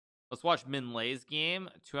Let's watch Minlay's game.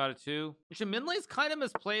 2 out of 2. Actually, Minlay's kind of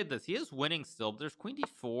misplayed this. He is winning still, but there's Queen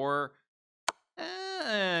D4.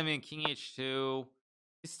 I mean, King H2.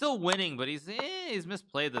 He's still winning, but he's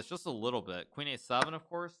misplayed this just a little bit. Queen A7, of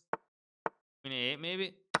course. Queen A8,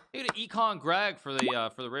 maybe. Thank you to Econ Greg for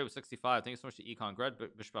the raid with 65. Thank you so much to Econ Greg.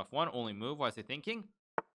 Bishop F1, only move. Why is he thinking?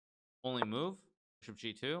 Only move. Bishop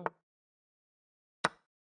G2.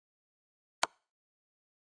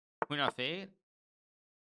 Queen F8.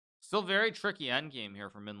 Still very tricky endgame here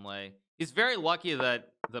for Minlay. He's very lucky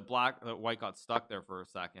that white got stuck there for a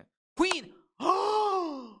second. Queen.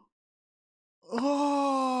 Oh.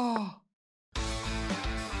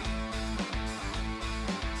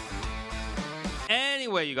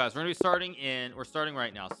 Anyway, you guys, we're gonna be we're starting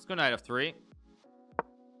right now. So let's go knight F3.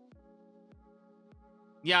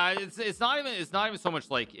 Yeah, it's not even so much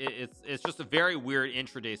like it's just a very weird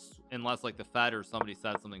intraday, unless like the Fed or somebody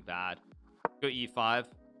said something bad. Go E5.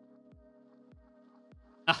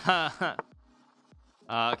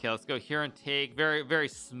 Okay, let's go here and take. Very, very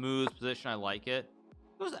smooth position. I like it.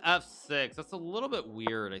 It goes F6. That's a little bit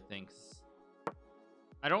weird, I think.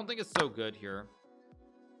 I don't think it's so good here.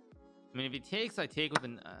 I mean, if he takes, I take with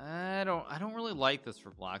an. I don't really like this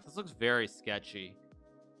for black. This looks very sketchy.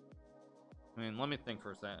 I mean, let me think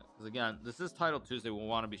for a second, because again, this is Title Tuesday. We'll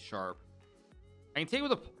want to be sharp. I can take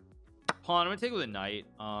with a pawn. I'm gonna take with a knight.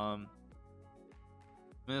 I mean,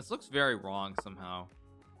 this looks very wrong somehow.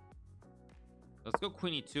 Let's go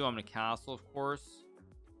Queen E2. I'm gonna castle, of course.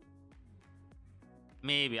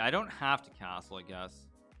 Maybe I don't have to castle, I guess,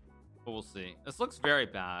 but we'll see. This looks very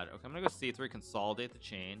bad. Okay, I'm gonna go C3, consolidate the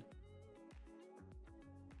chain.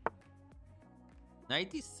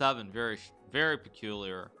 Knight D7, very, very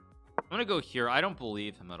peculiar. I'm gonna go here. I don't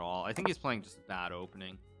believe him at all. I think he's playing just a bad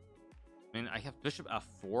opening. I mean, I have Bishop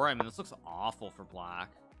F4. I mean, this looks awful for black.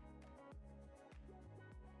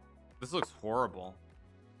 This looks horrible.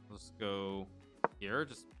 Let's go here.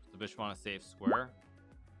 Just the bishop on a safe square.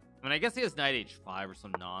 I mean, I guess he has Knight H5 or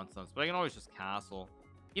some nonsense, but I can always just castle.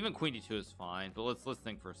 Even Queen D2 is fine, but let's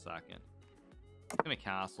think for a second. I'm gonna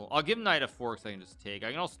castle. I'll give him Knight F4 because I can just take.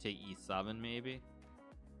 I can also take E7 maybe.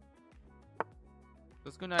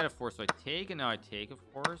 Let's go Knight F4. So I take, and now I take, of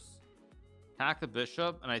course. Attack the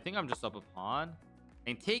bishop, and I think I'm just up a pawn.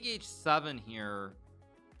 And take H7 here.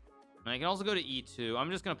 And I can also go to E2. I'm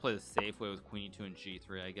just gonna play the safe way with Queen E2 and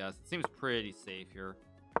G3, I guess. It seems pretty safe here.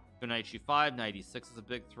 Go Knight G5. Knight E6 is a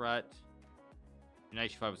big threat.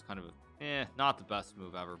 Knight G5 was kind of not the best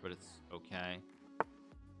move ever, but it's okay.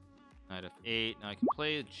 Knight F8. Now I can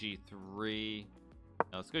play G3.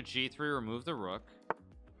 Now let's go G3, remove the rook.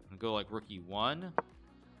 And go like rook E1.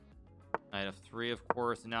 Knight F3, of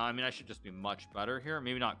course. And now, I mean, I should just be much better here.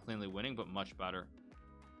 Maybe not cleanly winning, but much better.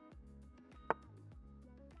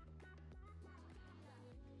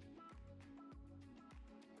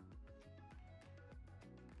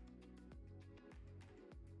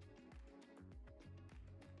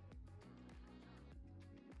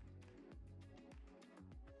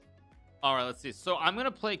 All right, let's see. So I'm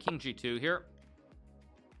gonna play King G2 here.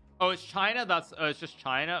 Oh, it's China. That's it's just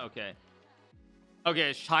China. Okay.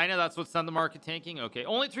 Okay, it's China. That's what sent the market tanking. Okay,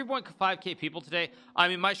 only 3.5k people today. I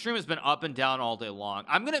mean, my stream has been up and down all day long.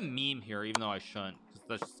 I'm gonna meme here, even though I shouldn't, because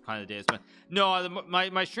that's just kind of the day it's been. No,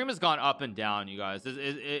 my stream has gone up and down, you guys.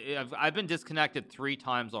 I've been disconnected 3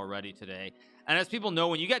 times already today. And as people know,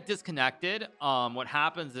 when you get disconnected, what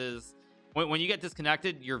happens is when you get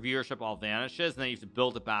disconnected, your viewership all vanishes, and then you have to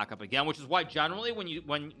build it back up again. Which is why generally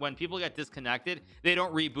when people get disconnected, they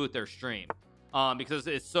don't reboot their stream. Because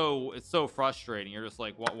it's so frustrating. You're just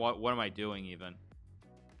like, what am I doing even?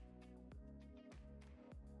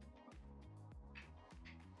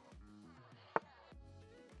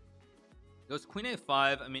 Goes Queen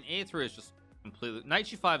A5. I mean, A3 is just completely. Knight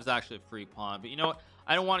G5 is actually a free pawn, but you know what?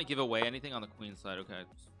 I don't want to give away anything on the queen side. Okay,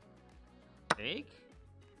 take.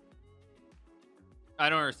 I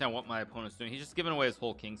don't understand what my opponent's doing. He's just giving away his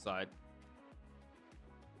whole king side.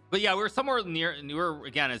 But yeah, we're somewhere near. We're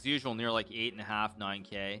again, as usual, near like 8.5,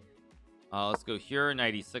 9k. Let's go here.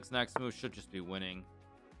 Knight E6 next move should just be winning.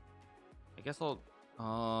 I guess I'll.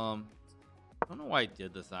 I don't know why I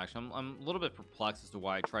did this. Actually, I'm a little bit perplexed as to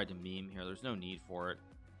why I tried to meme here. There's no need for it.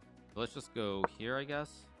 So let's just go here, I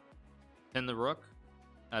guess. Pin the rook.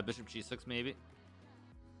 Bishop G6 maybe.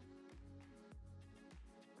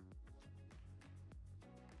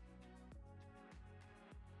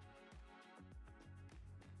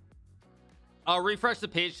 I'll refresh the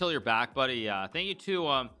page till you're back, buddy. Yeah, thank you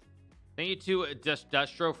to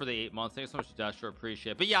Destro for the 8 months. Thanks so much to Destro,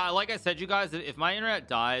 appreciate it. But yeah, like I said, you guys, if my internet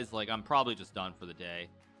dies, like, I'm probably just done for the day,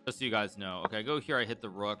 just so you guys know. Okay, I go here, I hit the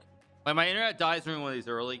rook. Like my internet dies during one of these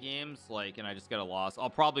early games, like, and I just get a loss. I'll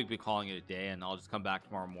probably be calling it a day, and I'll just come back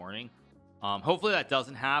tomorrow morning. Hopefully that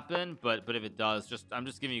doesn't happen, but if it does, I'm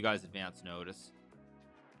just giving you guys advance notice.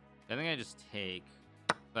 I think I just take.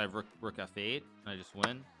 I have rook f8, and I just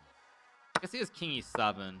win. I guess he has king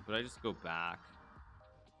e7, but I just go back.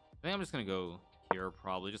 I think I'm just gonna go here,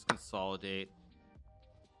 probably just consolidate.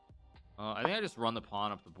 I think I just run the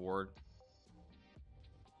pawn up the board.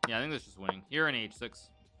 Yeah, I think that's just winning here in h6.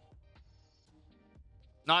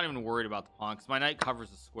 Not even worried about the pawn because my knight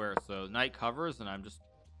covers the square, so knight covers and I'm just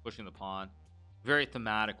pushing the pawn. Very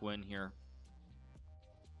thematic win here.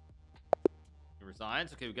 He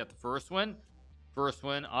resigns. Okay, we got the first win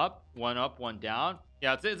up, one down.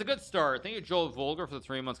 Yeah, it's a good start. Thank you, Joel Volger, for the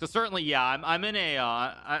 3 months, because certainly, yeah, I'm in a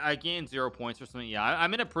I gained 0 points or something. Yeah,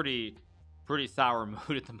 I'm in a pretty sour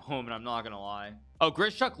mood at the moment, I'm not gonna lie. Oh,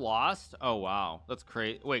 Grischuk lost. Oh wow, that's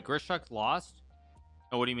crazy. Wait, Grischuk lost?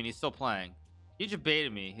 Oh, what do you mean? He's still playing? He just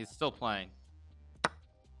baited me. He's still playing.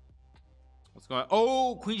 What's going on?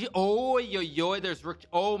 Oh, Queen G. Oh, yo, there's Rook.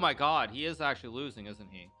 Oh my god, he is actually losing, isn't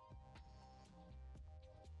he?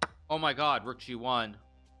 Oh my god, Rook G1.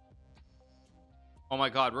 Oh my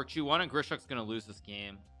god, Rook G1, and Grischuk's gonna lose this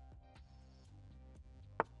game.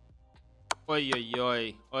 Oy.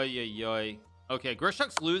 Okay,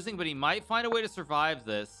 Grischuk's losing, but he might find a way to survive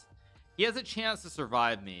this. He has a chance to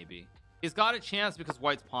survive, maybe. He's got a chance because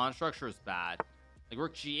White's pawn structure is bad. Like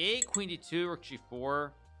Rook G8, Queen D2, Rook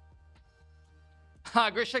G4.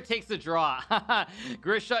 Grischuk takes the draw.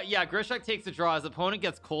 Grischuk takes the draw. His opponent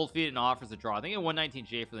gets cold feet and offers a draw. I think at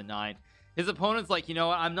 119J for the 9. His opponent's like, you know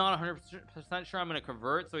what? I'm not 100% sure I'm going to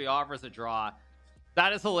convert, so he offers a draw.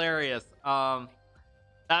 That is hilarious.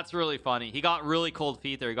 That's really funny. He got really cold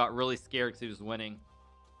feet there. He got really scared because he was winning.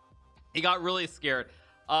 He got really scared.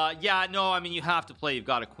 Yeah, no, I mean, you have to play. You've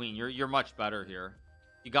got a queen. You're much better here.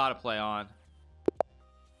 You got to play on.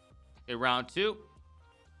 Okay, round 2.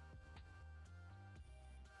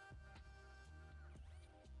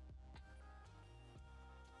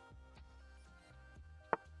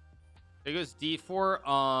 There goes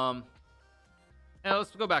d4. Yeah,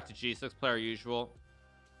 let's go back to g6. Play our usual.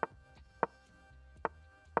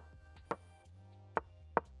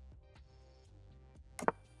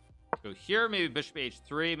 Go here, maybe bishop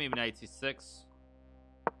h3, maybe knight c6.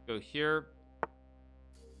 Go here.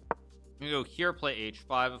 Go here, play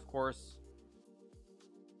h5, of course.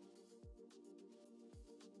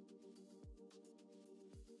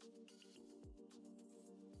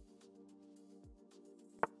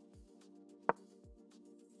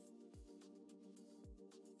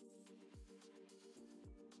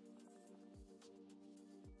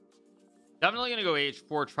 Definitely gonna go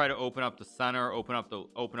h4, try to open up the center, open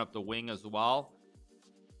up the wing as well.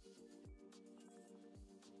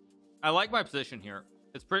 I like my position here.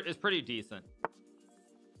 It's pretty decent.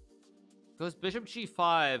 Goes bishop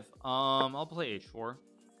g5. I'll play h4.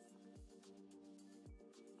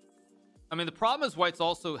 I mean, the problem is White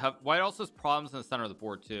also has problems in the center of the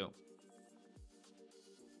board too.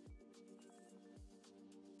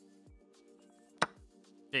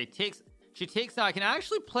 Okay, she takes now. I can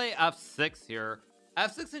actually play f6 here.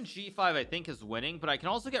 F6 and g5 I think is winning, but I can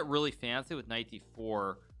also get really fancy with knight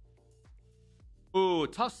d4. Ooh,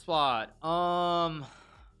 tough spot. F6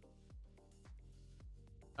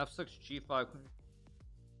 g5. I think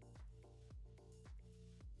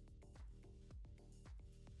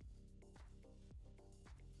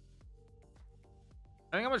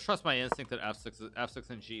I'm gonna trust my instinct that f6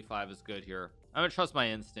 and g5 is good here. I'm gonna trust my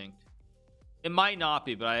instinct. It might not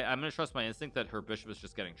be, but I'm gonna trust my instinct that her bishop is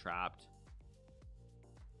just getting trapped.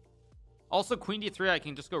 Also, queen d3, I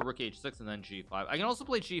can just go rook h6 and then g5. I can also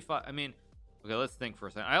play g5. I mean, okay, let's think for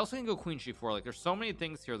a second. I also can go queen g4. Like, there's so many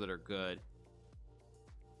things here that are good.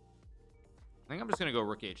 I think I'm just gonna go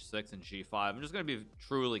rook h6 and g5. I'm just gonna be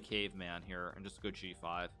truly caveman here and just go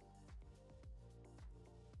g5.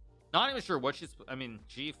 Not even sure what she's. I mean,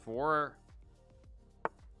 g4.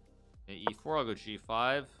 Okay, e4. I'll go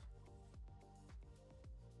g5.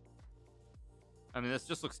 I mean, this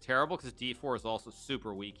just looks terrible because d4 is also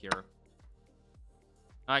super weak here.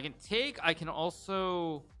 I can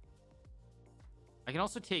also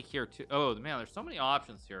take here too. Oh man, there's so many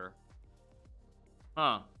options here.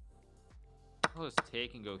 Huh. I'll just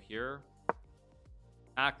take and go here.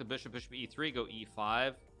 Act the bishop e3, go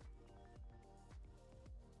e5.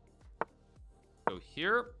 Go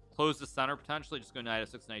here. Close the center potentially. Just go knight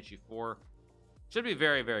f6, knight g4. Should be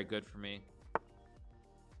very, very good for me.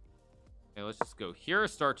 Okay, let's just go here,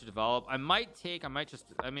 start to develop. I mean,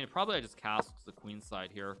 probably I just castle to the queen side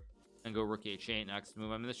here and go rook h8 next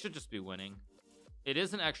move. I mean, this should just be winning. It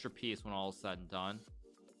is an extra piece when all is said and done.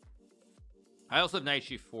 I also have knight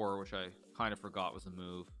g4, which I kind of forgot was a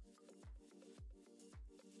move.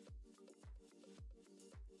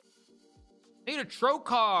 Thank you to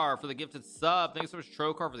Trokar for the gifted sub. Thank you so much,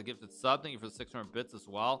 Trokar, for the gifted sub. Thank you for the 600 bits as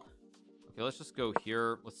well. Okay, let's just go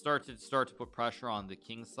here. Let's start to put pressure on the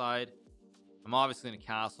king side. I'm obviously going to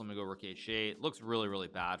castle. I'm going to go rook h8. Looks really, really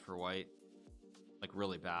bad for white. Like,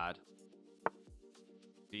 really bad.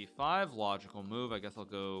 b5, logical move. I guess I'll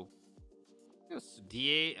go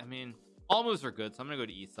d8. I mean, all moves are good, so I'm going to go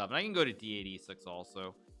to e7. I can go to d8, e6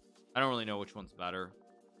 also. I don't really know which one's better.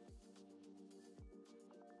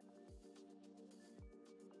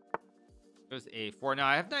 Goes a4. Now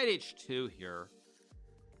I have knight h2 here.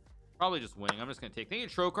 Probably just winning. I'm just gonna take. Thank you,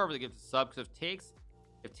 Trokar, for the gift sub. Because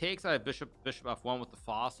if takes, I have bishop f1 with the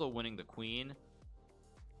fossil, winning the queen.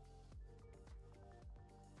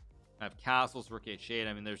 I have castles, rook h8.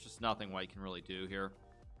 I mean, there's just nothing white can really do here.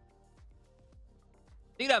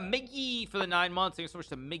 Thank you to Miggy for the 9 months. Thank you so much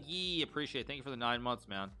to Miggy. Appreciate it. Thank you for the 9 months,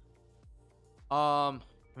 man.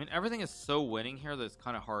 I mean, everything is so winning here that it's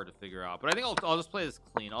kind of hard to figure out. But I think I'll just play this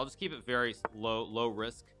clean. I'll just keep it very low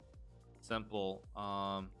risk, simple.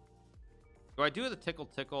 Do I do the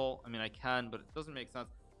tickle? I mean, I can, but it doesn't make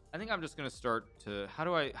sense. I think I'm just gonna start to how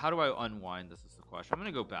do I unwind this is the question. I'm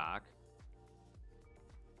gonna go back.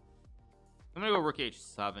 I'm gonna go rook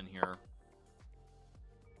h7 here.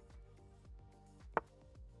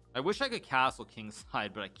 I wish I could castle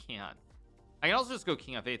kingside, but I can't. I can also just go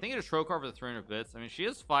king f8. Thank you to Trokar for the 300 bits. I mean, she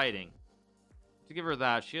is fighting. To give her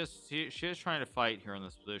that, she is trying to fight here in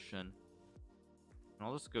this position. And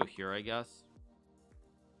I'll just go here, I guess.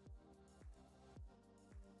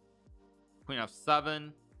 Queen f7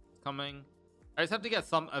 is coming. I just have to get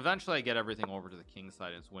some. Eventually, I get everything over to the king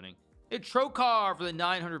side. And it's winning. Hey, Trokar for the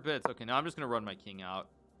 900 bits. Okay, now I'm just gonna run my king out.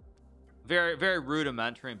 Very, very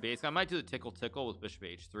rudimentary and basic. I might do the tickle with bishop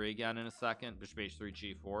h3 again in a second. Bishop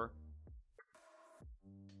h3, g4.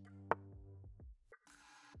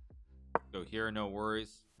 Go here, no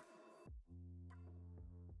worries.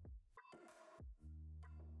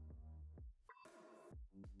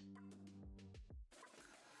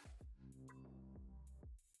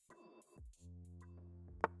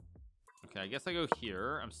 Okay, I guess I go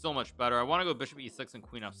here. I'm still much better. I want to go bishop e6 and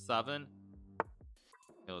queen f7.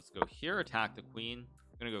 Okay, let's go here, attack the queen.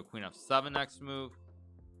 I'm gonna go queen f7 next move.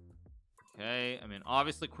 Okay, I mean,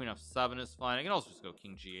 obviously queen f7 is fine. I can also just go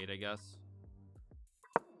king g8, I guess.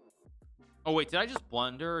 Oh wait, did I just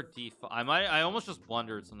blunder d5? I almost just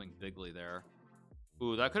blundered something bigly there.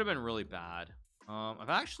 Ooh, that could have been really bad. I've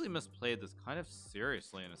actually misplayed this kind of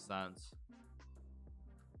seriously in a sense.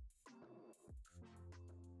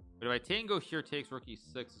 But if I take and go here, takes rook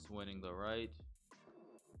e6 is winning though, right?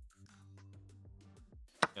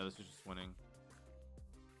 Yeah, this is just winning.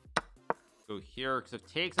 Go here, because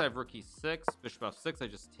if takes, I have rook e6, bishop f6, I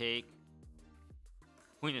just take.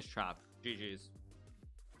 Queen is trapped. GG's.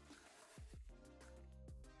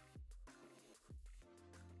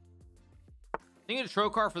 Thank you to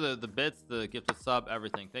Trokar for the bits, the gifted sub,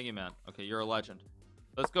 everything. Thank you, man. Okay, you're a legend.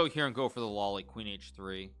 Let's go here and go for the lolly. Queen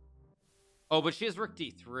h3. Oh, but she has rook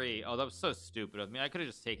d3. Oh, that was so stupid of me. I could have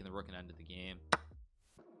just taken the rook and ended the game.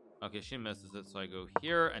 Okay, she misses it, so I go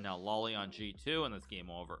here, and now lolly on g2, and that's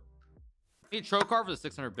game over. Thank you, Trokar, for the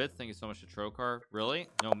 600 bits. Thank you so much to Trokar. Really?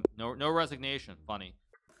 No resignation. Funny.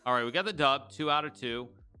 All right, we got the dub. 2 out of 2.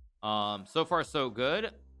 So far, so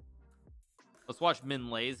good. Let's watch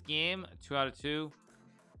Minlay's game. 2 out of 2.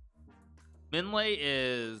 Minlay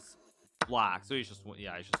is black, so he's just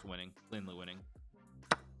winning, cleanly winning.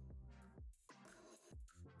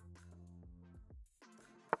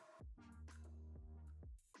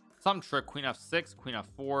 Some trick, queen f6, queen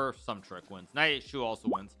f4, some trick wins. Knight h2 also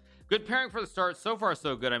wins. Good pairing for the start. So far,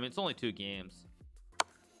 so good. I mean, it's only 2 games.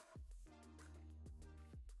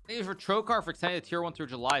 Thank you for Trokar for extending the tier 1 through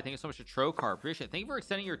July. Thank you so much to Trokar. Appreciate it. Thank you for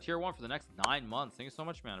extending your tier 1 for the next 9 months. Thank you so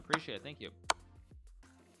much, man. Appreciate it. Thank you.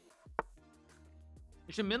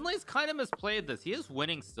 Actually, Minlay's kind of misplayed this. He is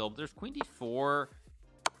winning still, but there's queen d4.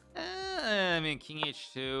 I mean, king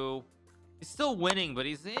h2. He's still winning, but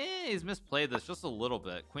he's misplayed this just a little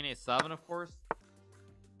bit. Queen a7, of course.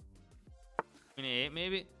 Queen a8,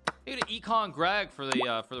 maybe. Thank you to Econ Greg for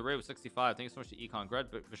the raid with 65. Thank you so much to Econ Greg.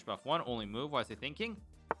 Bishop f1, only move. Why is he thinking?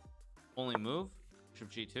 Only move.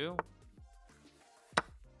 Bishop g2.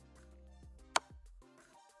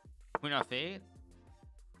 Queen f8.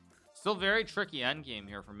 Still very tricky endgame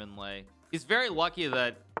here for Minlay. He's very lucky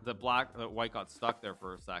that white got stuck there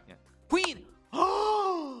for a second. Queen.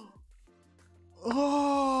 Oh.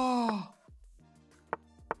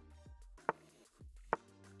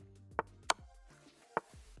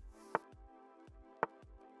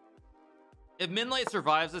 If Minh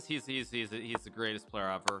survives this, he's the greatest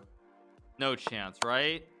player ever. No chance,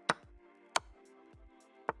 right?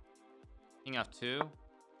 King F2.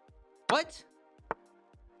 What?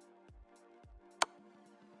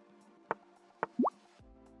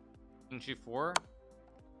 King G4.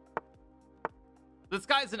 This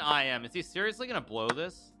guy's an IM. Is he seriously gonna blow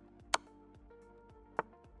this?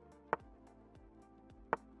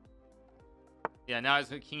 Yeah, now he's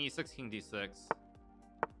got King E6, King D6.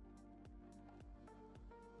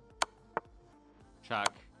 Check.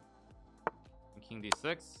 And King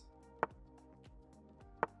D6.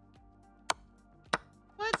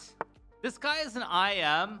 What? This guy is an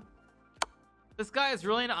IM. This guy is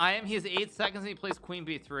really an IM. He has 8 seconds and he plays Queen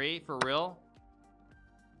B3 for real.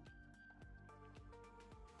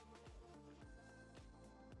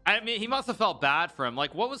 I mean, he must have felt bad for him.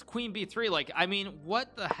 Like, what was Queen B3? Like, I mean,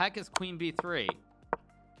 what the heck is Queen B3?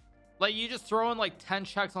 Like, you just throw in like 10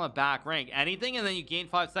 checks on the back rank, anything, and then you gain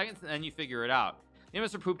 5 seconds, and then you figure it out. Name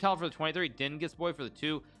Mr. Pooptal for the 23, Dingus Boy for the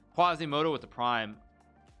 2, Quasimodo with the prime.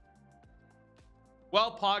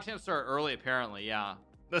 Well, PogChamps start early, apparently, yeah.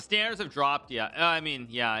 The standards have dropped, yeah. I mean,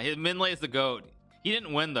 yeah, Minh is the GOAT. He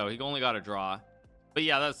didn't win, though. He only got a draw. But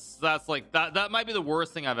yeah, that's like, that might be the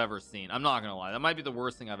worst thing I've ever seen. I'm not gonna lie. That might be the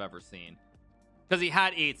worst thing I've ever seen. Because he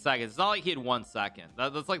had 8 seconds. It's not like he had 1 second.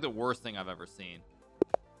 That's like the worst thing I've ever seen.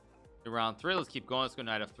 Round 3, let's keep going. Let's go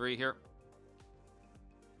knight f3 here.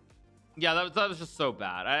 Yeah, that was just so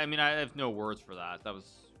bad. I mean, I have no words for that. That was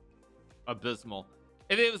abysmal.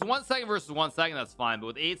 If it was 1 second versus 1 second, that's fine. But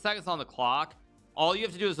with 8 seconds on the clock, all you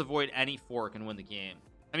have to do is avoid any fork and win the game.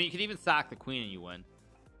 I mean, you could even sack the queen and you win.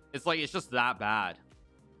 It's like, it's just that bad.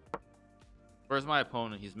 Where's my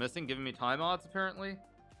opponent? He's missing, giving me time odds apparently.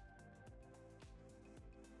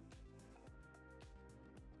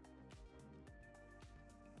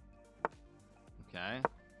 Okay.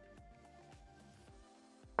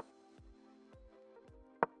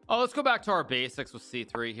 Oh, let's go back to our basics with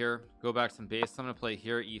c3 here. Go back to some base. I'm gonna play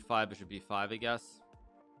here e5, bishop b5, I guess.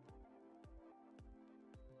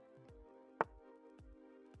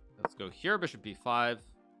 Let's go here, bishop b5.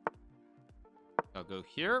 I'll go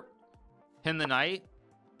here, pin the knight,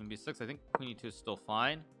 queen b6. I think queen e2 is still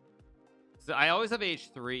fine. So I always have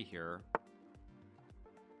h3 here.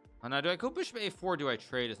 And now, do I go bishop a4? Do I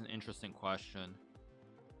trade? Is an interesting question.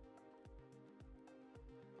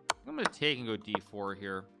 I'm going to take and go d4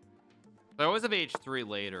 here. I always have h3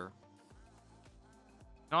 later.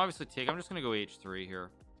 And obviously take. I'm just going to go h3 here.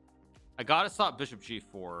 I got to stop bishop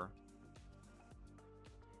g4.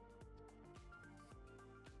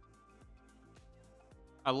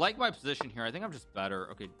 I like my position here. I think I'm just better.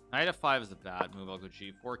 Okay, knight f5 is a bad move. I'll go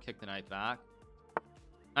g4, kick the knight back.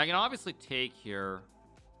 I can obviously take here.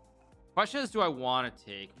 Question is, do I want to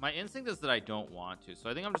take? My instinct is that I don't want to, so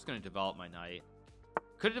I think I'm just going to develop my knight.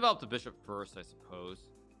 Could have developed the bishop first, I suppose.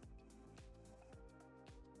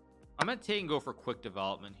 I'm going to take and go for quick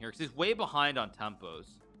development here because he's way behind on tempos.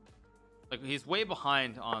 Like, he's way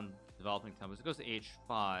behind on developing tempos. It goes to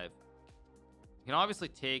h5. You can obviously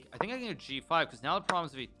take. I think I can go g5 because now the problem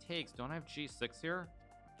is if he takes, don't I have g6 here?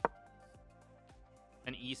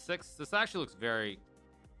 And e6. This actually looks very.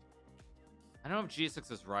 I don't know if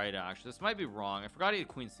g6 is right, actually. This might be wrong. I forgot he had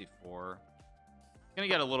queen c4. It's gonna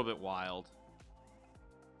get a little bit wild.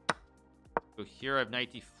 Go here. I have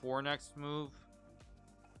knight d4 next move.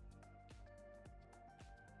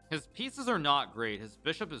 His pieces are not great. His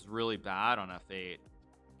bishop is really bad on f8.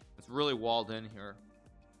 It's really walled in here.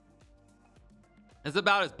 It's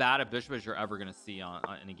about as bad a bishop as you're ever going to see on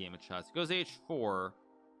in a game of chess. It goes h4.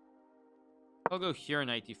 I'll go here,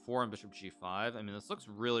 knight d4 and bishop g5. I mean, this looks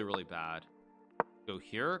really, really bad. Go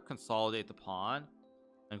here, consolidate the pawn,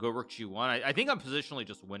 and go rook g1. I think I'm positionally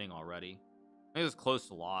just winning already. I think it's close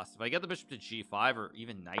to loss. If I get the bishop to g5 or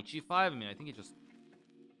even knight g5, I mean, I think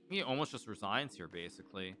he almost just resigns here,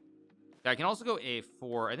 basically. Yeah, I can also go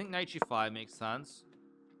a4. I think knight g5 makes sense.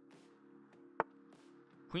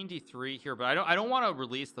 Queen d3 here, but I don't want to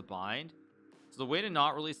release the bind. So the way to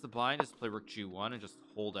not release the bind is to play rook g1 and just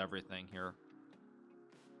hold everything here.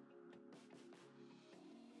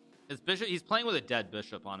 His bishop, he's playing with a dead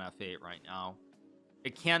bishop on f8 right now.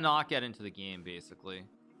 It cannot get into the game, basically.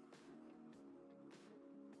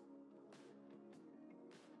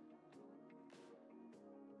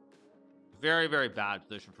 Very, very bad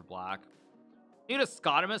position for black. You get a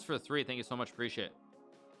Scotimus for the 3. Thank you so much. Appreciate it.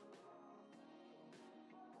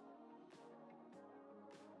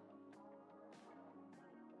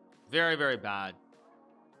 Very, very bad.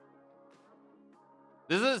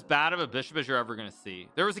 This is as bad of a bishop as you're ever going to see.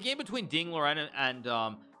 There was a game between Ding Loren and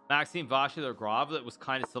Maxime Vachier-Lagrave that was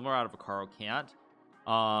kind of similar out of HIKARU Can't.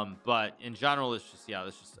 But in general, it's just, yeah,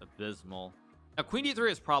 it's just abysmal. Now queen d3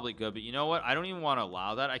 is probably good, but you know what, I don't even want to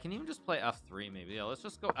allow that. I can even just play f3 maybe. Yeah, let's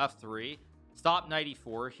just go f3, stop knight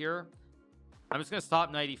e4 here. I'm just gonna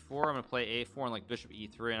stop knight e4. I'm gonna play a4 and like bishop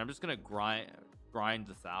e3, and I'm just gonna grind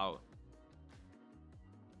this out.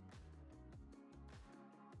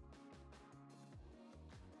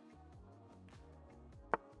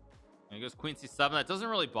 And he goes queen c7. That doesn't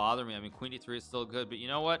really bother me. I mean, queen d3 is still good, but you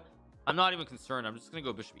know what, I'm not even concerned. I'm just gonna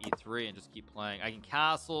go bishop e3 and just keep playing. I can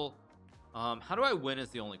castle. How do I win is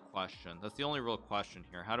the only question. That's the only real question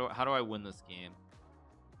here. How do I win this game?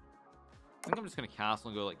 I think I'm just gonna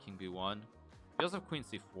castle and go like king b1. He does have queen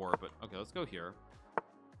c4, but okay, let's go here.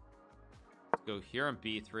 Let's go here and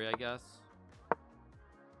b3, I guess.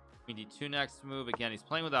 Queen d2 next move. Again, he's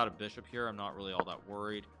playing without a bishop here. I'm not really all that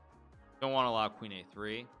worried. Don't want to allow queen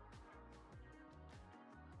a3.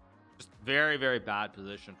 Just very, very bad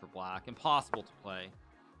position for black. Impossible to play.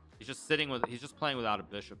 He's just playing without a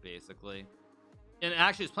bishop basically. And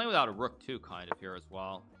actually he's playing without a rook too, kind of, here as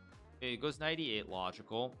well. Okay, he goes knight e8,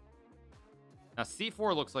 logical. Now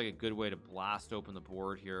c4 looks like a good way to blast open the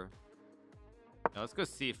board here. Now let's go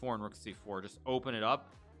c4 and rook c4. Just open it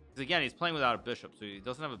up. Because again, he's playing without a bishop, so he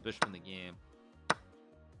doesn't have a bishop in the game.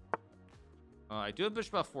 I do have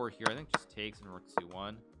bishop f4 here. I think just takes and rook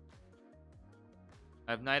c1.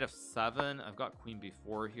 I have knight f7. I've got queen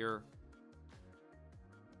b4 here.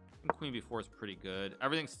 I think queen b4 is pretty good.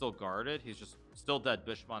 Everything's still guarded. He's just still dead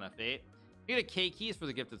bishop on f8. You get a K keys for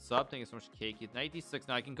the gifted sub. Thank you so much, K keys. Knight d6.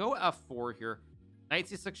 Now I can go f4 here. Knight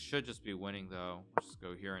c6 should just be winning though. Let's just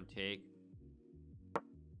go here and take.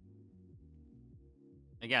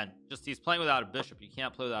 Again, just he's playing without a bishop. You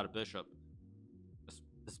can't play without a bishop.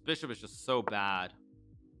 This bishop is just so bad.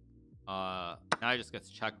 Now he just gets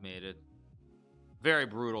checkmated. Very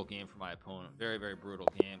brutal game for my opponent. Very, very brutal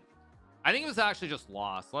game. I think it was actually just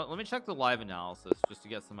lost. Let me check the live analysis just to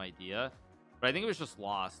get some idea. But I think it was just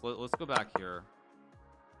lost. Let's go back here.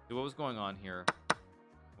 See what was going on here.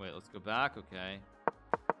 Wait, let's go back. Okay.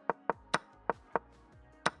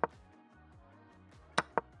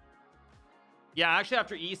 Yeah, actually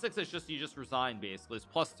after e6 it's just, you just resign basically. It's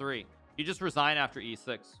 +3. You just resign after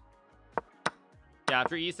e6. Yeah,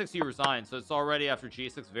 after e6 you resign. So it's already after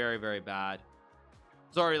g6 very, very bad.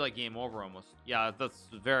 It's already like game over almost. Yeah, that's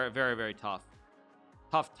very, very, very tough.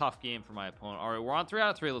 Tough game for my opponent. All right, we're on 3 out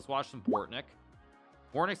of 3. Let's watch some Bortnyk.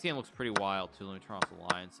 Bortnyk's game looks pretty wild too. Let me turn off the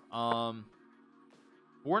lines.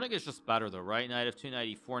 Bortnyk is just better though, right? Knight f2,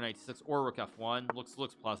 knight e4, knight c6, or rook f1.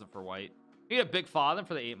 Looks pleasant for white. You get a big father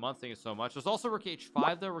for the 8 months. Thank you so much. There's also rook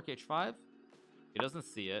h5 though. Rook h5. He doesn't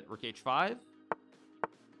see it. Rook h5.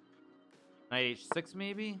 Knight h6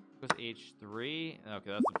 maybe. Goes h3.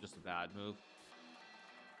 Okay, that's just a bad move.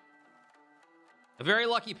 A very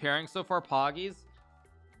lucky pairing so far, Poggies.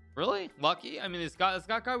 Really lucky? I mean, this guy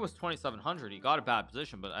was 2700. He got a bad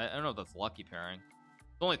position, but I don't know if that's lucky pairing.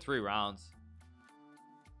 It's only 3 rounds.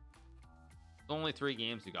 It's only 3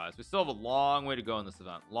 games, you guys. We still have a long way to go in this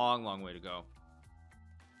event. Long way to go.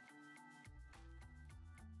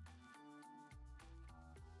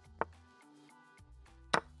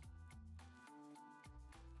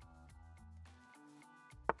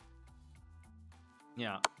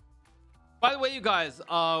 Yeah. By the way, you guys,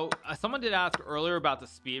 someone did ask earlier about the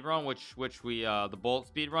speed run, which we the Bolt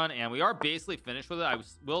speed run, and we are basically finished with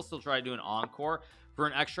it. Will still try to do an encore for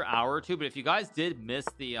an extra hour or 2, but if you guys did miss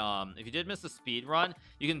the speed run,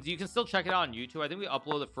 you can still check it out on YouTube. I think we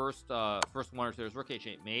upload the first 1 or 2. There's rook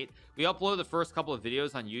h8 mate. We upload the first couple of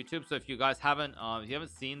videos on YouTube, so if you guys haven't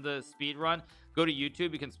seen the speed run, go to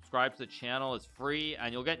YouTube. You can subscribe to the channel. It's free,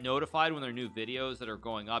 and you'll get notified when there are new videos that are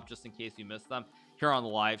going up, just in case you miss them here on the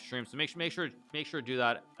live stream. So make sure to do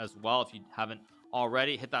that as well. If you haven't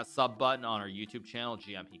already, hit that sub button on our YouTube channel,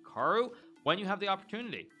 GMHikaru, when you have the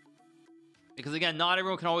opportunity, because again, not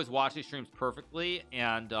everyone can always watch these streams perfectly,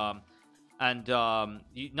 and not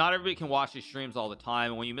everybody can watch these streams all the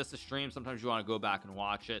time, and when you miss a stream, sometimes you want to go back and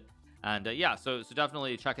watch it. And yeah, so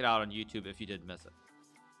definitely check it out on YouTube if you did miss it.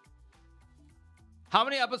 How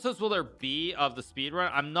many episodes will there be of the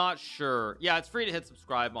speedrun? I'm not sure. Yeah, it's free to hit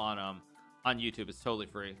subscribe on YouTube. It's totally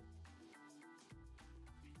free.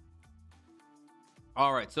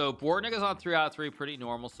 All right, so Bortnyk is on 3 out of 3. Pretty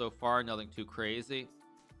normal so far. Nothing too crazy.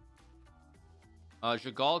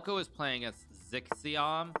 Zhigalko is playing against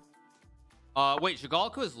Zixiam. Wait,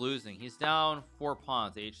 Zhigalko is losing. He's down 4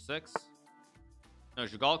 pawns. H6. No,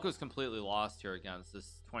 Zhigalko is completely lost here against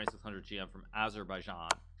this 2600 GM from Azerbaijan.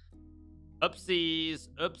 Oopsies.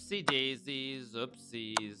 Oopsie daisies.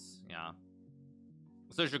 Oopsies. Yeah.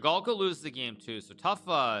 So Zhigalko loses the game too. So tough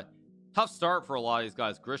start for a lot of these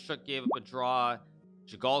guys. Grischuk gave up a draw.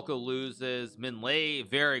 Jigalko loses. Minh,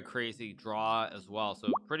 very crazy draw as well. So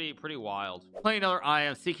pretty wild. Playing another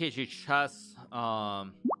IM ckgchess.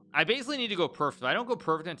 I basically need to go perfect. If I don't go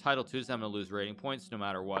perfect in title 2s, I'm gonna lose rating points no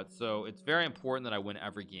matter what. So it's very important that I win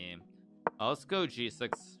every game. Let's go G6.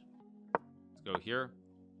 Let's go here.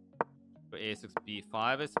 Go A6 B5,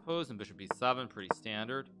 I suppose, and bishop B7, pretty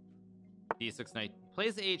standard. D6 knight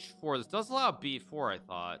plays H4. This does allow B4, I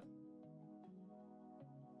thought.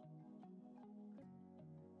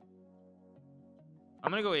 I'm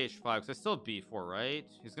gonna go H5 because I still have B4, right?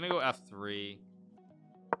 He's gonna go F3.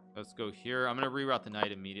 Let's go here. I'm gonna reroute the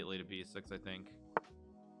knight immediately to B6, I think.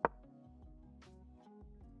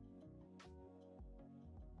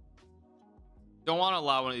 Don't want to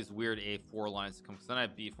allow one of these weird A4 lines to come, because then I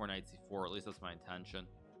have B4 knight C4. At least that's my intention.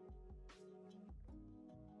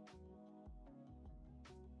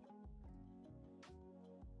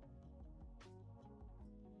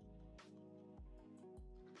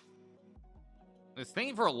 I was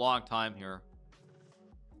thinking for a long time here.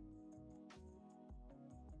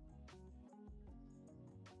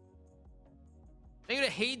 Thank you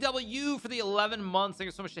to Hey W for the 11 months. Thank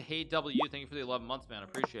you so much to Hey W. Thank you for the 11 months, man. I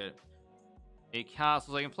appreciate it. 8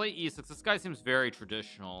 castles. I can play E6. This guy seems very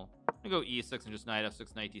traditional. I'm gonna go E6 and just knight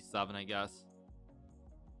F6, knight D7, I guess.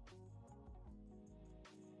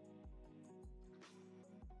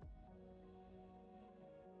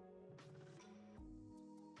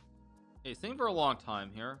 He's thinking for a long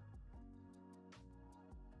time here.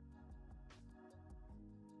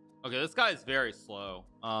 Okay, this guy is very slow.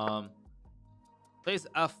 Plays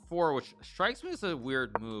F4, which strikes me as a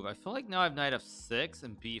weird move. I feel like now I have knight F6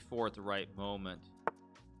 and B4 at the right moment.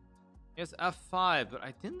 He has F5, but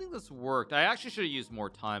I didn't think this worked. I actually should have used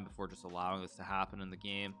more time before just allowing this to happen in the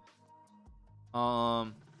game.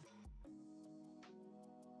 I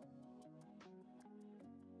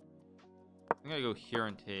think I go here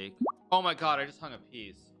and take. Oh my god, I just hung a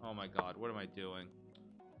piece. Oh my god, what am I doing?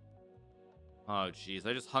 Oh jeez,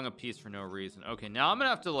 I just hung a piece for no reason. Okay, now I'm gonna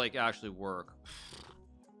have to like actually work.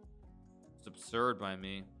 It's absurd by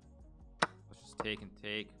me. Let's just take and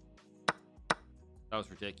take. That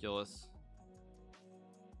was ridiculous.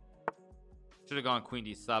 Should have gone queen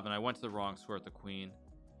d7. I went to the wrong square with the queen.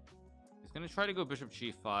 He's gonna try to go bishop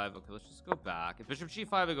g5. Okay, let's just go back. If bishop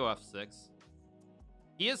g5, I go f6.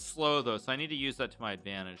 He is slow though, so I need to use that to my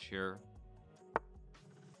advantage here.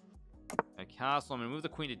 I castle. I'm gonna move the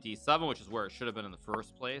queen to d7, which is where it should have been in the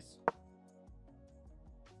first place.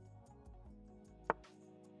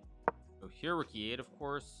 Go here, rook e8, of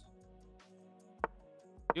course.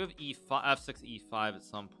 You have e5, f6, e5 at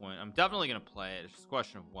some point. I'm definitely gonna play it. It's just a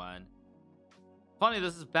question of when. Funny,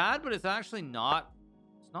 this is bad, but it's actually not.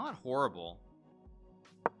 It's not horrible.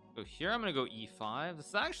 Go here. I'm gonna go e5. This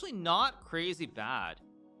is actually not crazy bad.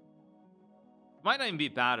 Might not even be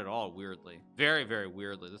bad at all, weirdly. Very, very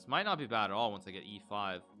weirdly. This might not be bad at all once I get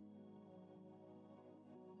e5.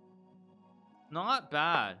 Not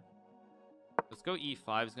bad. Let's go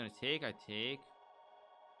e5. Is going to take. I take.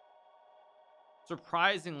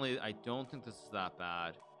 Surprisingly, I don't think this is that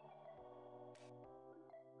bad.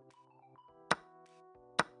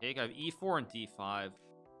 Take. I have e4 and d5.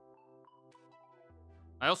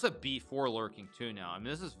 I also have b4 lurking too now. I mean,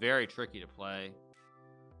 this is very tricky to play.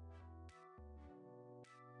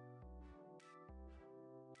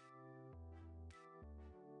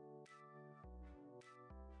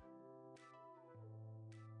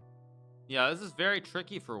 Yeah, this is very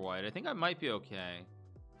tricky for white. I think I might be okay.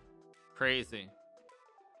 Crazy.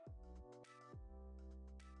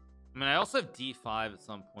 I mean, I also have d5 at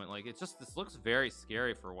some point. Like, it's just, this looks very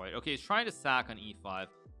scary for white. Okay, he's trying to sack on e5.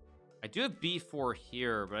 I do have b4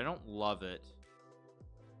 here, but I don't love it.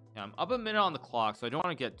 Yeah, I'm up a minute on the clock, so I don't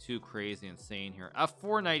want to get too crazy insane here.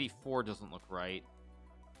 f4 knight e4 doesn't look right.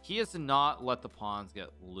 He has to not let the pawns get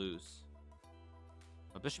loose.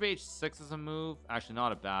 Bishop h6 is a move. Actually,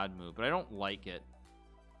 not a bad move, but I don't like it.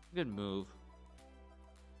 Good move.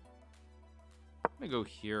 I'm gonna go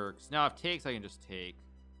here, because now if takes, I can just take.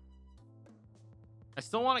 I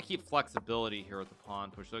still want to keep flexibility here with the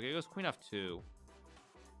pawn push. Okay, it goes queen f2.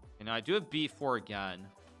 And now I do have b4 again.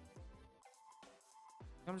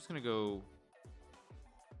 I'm just gonna go.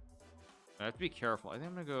 I have to be careful. I think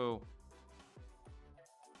I'm gonna go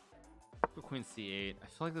queen c8. I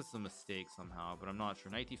feel like this is a mistake somehow, but I'm not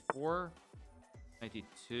sure. Knight d4, knight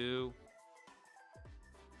d2. Do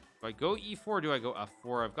I go e4? Do I go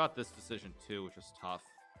f4? I've got this decision too, which is tough.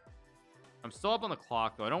 I'm still up on the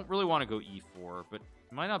clock though. I don't really want to go e4, but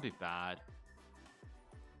it might not be bad.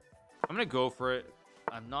 I'm gonna go for it.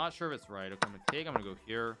 I'm not sure if it's right. Okay, I'm gonna take. I'm gonna go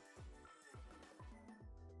here.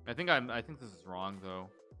 I think this is wrong though.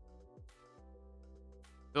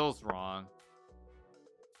 Feels wrong.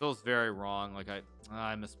 Feels very wrong. Like I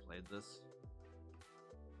misplayed this.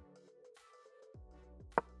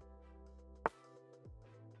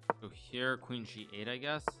 Go here, queen g8, I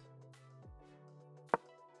guess.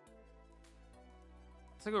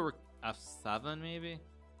 Let's go f7 maybe.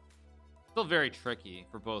 Still very tricky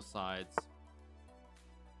for both sides.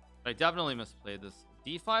 But I definitely misplayed this.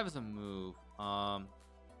 d5 is a move. I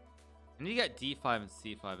need to get d5 and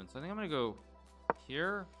c5, and so I think I'm gonna go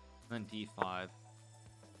here and then d5.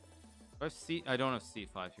 I don't have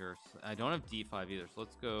c5 here. So I don't have d5 either. So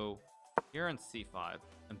let's go here and c5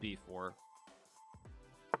 and b4.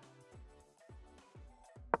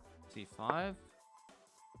 c5.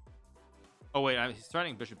 Oh wait, he's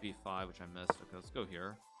starting bishop b5, which I missed. Okay, let's go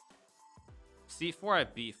here. c4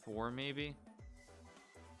 at b4 maybe.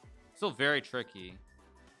 Still very tricky.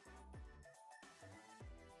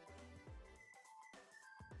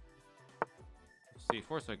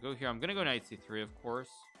 c4, so I go here. I'm gonna go knight c3, of course.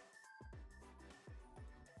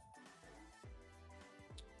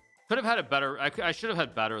 Could have had a better. I should have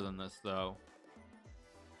had better than this though.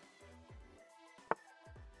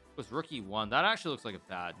 It was rook e1. That actually looks like a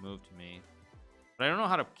bad move to me, but I don't know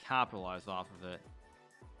how to capitalize off of it.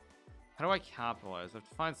 How do I capitalize? I have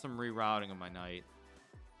to find some rerouting of my knight.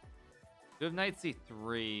 We have knight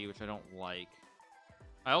c3, which I don't like.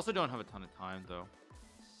 I also don't have a ton of time though.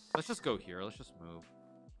 Let's just go here. Let's just move.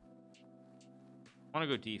 I want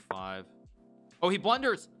to go d5. Oh, he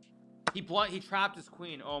blunders. He trapped his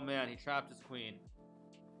queen. Oh man, he trapped his queen.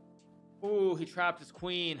 Ooh, he trapped his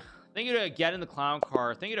queen. Thank you to Get in the Clown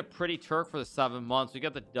car. Thank you to Pretty Turk for the 7 months. We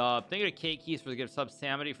got the dub. Thank you to K Keys for the gift sub.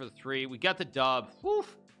 Samity for the 3. We got the dub. Whew.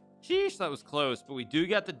 Sheesh, that was close, but we do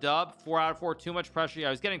get the dub. 4 out of 4. Too much pressure. Yeah,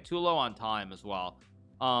 I was getting too low on time as well.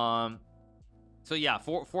 So yeah,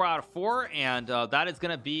 4 out of 4, and that is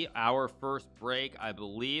gonna be our first break, I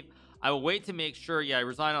believe. I will wait to make sure. Yeah, I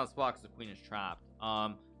resign on the spot because the queen is trapped.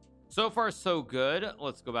 So far so good.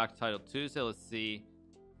 Let's go back to Title Tuesday. Let's see.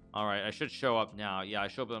 All right, I should show up now. Yeah, I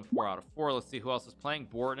show up on 4 out of 4. Let's see who else is playing.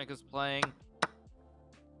 Bortnyk is playing.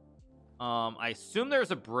 I assume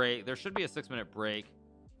there's a break. There should be a 6-minute break.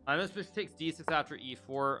 This bitch takes d6 after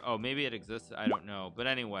e4. Oh, maybe it exists. I don't know. But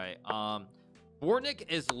anyway, Bortnyk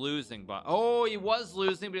is losing, but oh, he was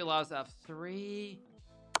losing, but he allows f3.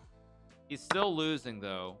 He's still losing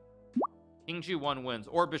though. King g1 wins,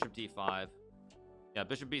 or bishop d5. Yeah,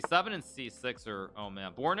 bishop b7 and c6 are. Oh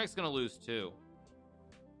man, Bortnyk's gonna lose too.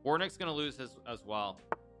 Bortnyk's gonna lose his as well.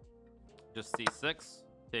 Just c6,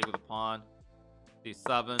 take with a pawn.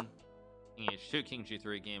 d7, king h2, king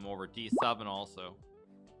g3, game over. d7 also.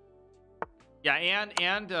 Yeah,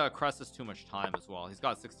 and Cress has too much time as well. He's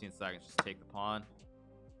got 16 seconds. Just take the pawn.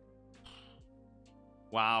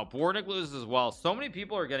 Wow, Bortnyk loses as well. So many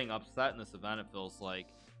people are getting upset in this event. It feels like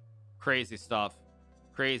crazy stuff.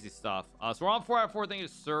 Crazy stuff. So we're on 4 out of 4. Thank you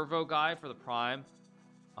to Servo Guy for the prime.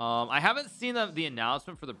 I haven't seen the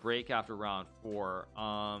announcement for the break after round 4.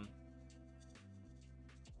 I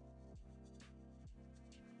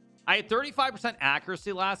had 35%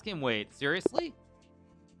 accuracy last game. Wait, seriously?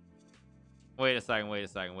 Wait a second.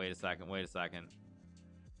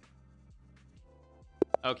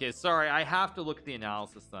 Okay, sorry, I have to look at the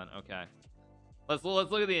analysis then. Okay, let's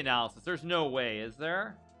look at the analysis. There's no way, is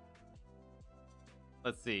there?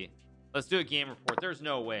 Let's see. Let's do a game report. There's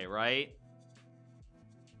no way, right?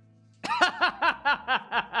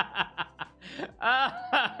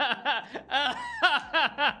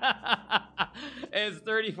 It's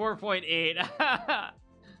 34.8.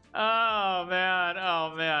 Oh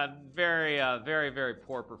man, very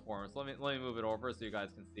poor performance. Let me move it over so you guys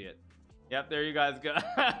can see it. Yep, there you guys go.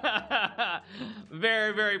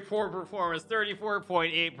 Very poor performance.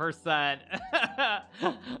 34.8%.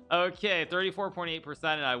 Okay, 34.8%,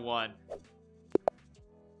 and I won.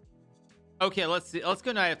 Okay, let's see. Let's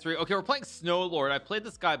go knight f3. Okay, we're playing Snowlord. I played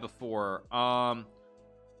this guy before. I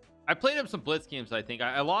played him some blitz games. I think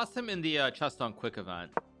I lost him in the chess on quick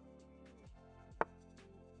event.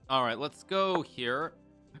 All right, let's go here.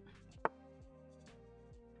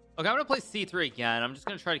 Okay, I'm gonna play c3 again. I'm just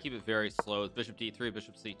gonna try to keep it very slow with bishop d3,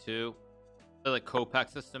 bishop c2. They're like Kopek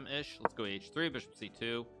system ish. Let's go h3, bishop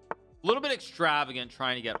c2. A little bit extravagant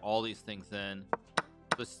trying to get all these things in.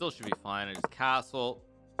 This still should be fine. I just castle.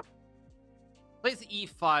 Plays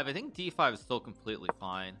e5. I think d5 is still completely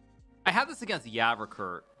fine. I have this against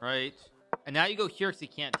Yavrikurt, right? And now you go here because he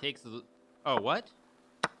can't take. So oh, what?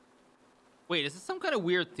 Wait, is this some kind of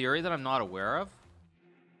weird theory that I'm not aware of?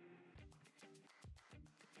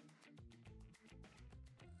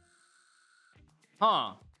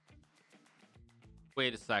 Huh.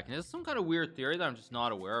 Wait a second. Is this some kind of weird theory that I'm just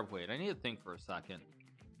not aware of? Wait, I need to think for a second.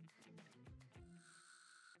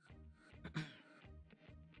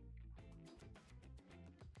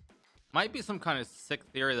 Might be some kind of sick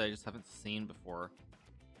theory that I just haven't seen before.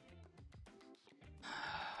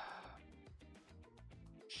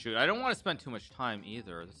 Shoot, I don't want to spend too much time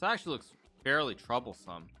either. This actually looks fairly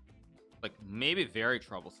troublesome. Like, maybe very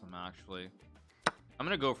troublesome, actually. I'm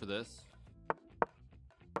gonna go for this.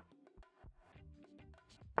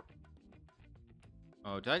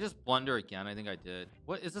 Oh, did I just blunder again? I think I did.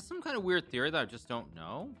 What is this? Some kind of weird theory that I just don't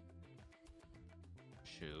know?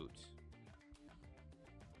 Shoot.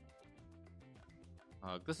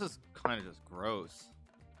 This is kind of just gross.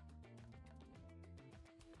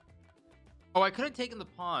 Oh, I could have taken the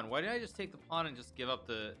pawn. Why did I just take the pawn and just give up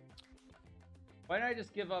the... Why did I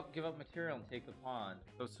just give up material and take the pawn?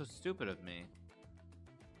 That was so stupid of me.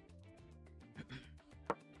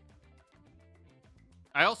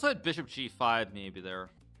 I also had bishop g5 maybe there.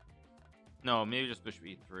 No, maybe just bishop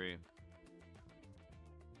e3.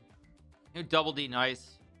 Double D,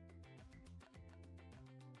 nice.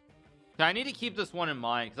 Okay, I need to keep this one in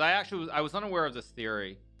mind because I was unaware of this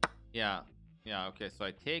theory. Yeah, okay, so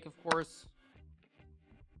I take, of course.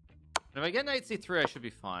 And if I get knight c3, I should be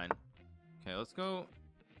fine. Okay, let's go.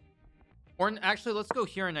 Or actually, let's go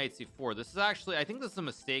here in knight c4. This is actually, I think this is a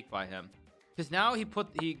mistake by him because now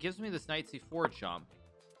he gives me this knight c4 jump.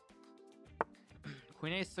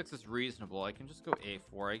 Queen a6 is reasonable. I can just go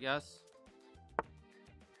a4, I guess.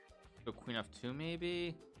 Go queen f2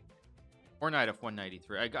 maybe, or knight f1, knight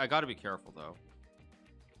e3. I gotta be careful though.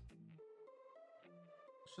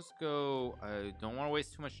 Let's just go. I don't want to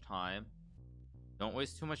waste too much time. Don't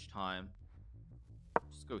waste too much time.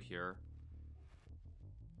 Just go here.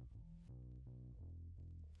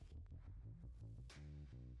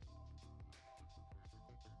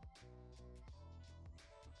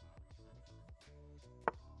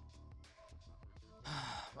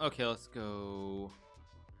 Okay, let's go.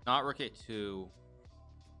 Not rook a2.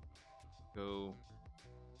 Go.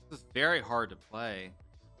 This is very hard to play.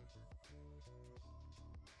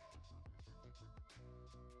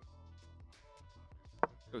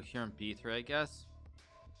 Go here in b3, I guess.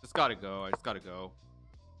 Just gotta go. I just gotta go.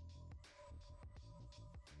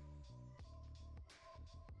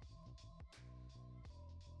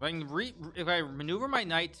 If I maneuver my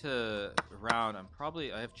knight to around,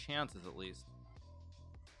 I have chances at least.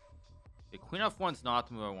 Okay, queen f1's not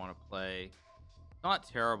the move I want to play. Not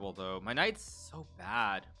terrible though. My knight's so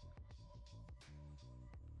bad.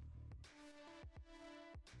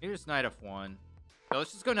 Maybe just knight f1. So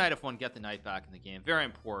let's just go knight f1, get the knight back in the game. Very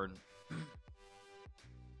important.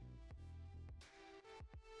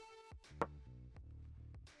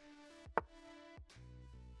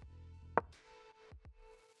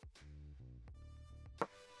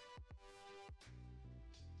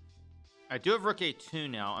 I do have rook a2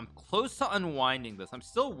 now. I'm close to unwinding this. I'm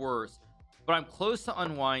still worse, but I'm close to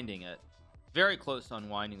unwinding it. Very close to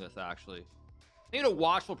unwinding this, actually. I need a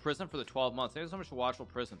watchful prism for the 12 months. Thank you so much for watchful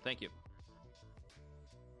prism. Thank you.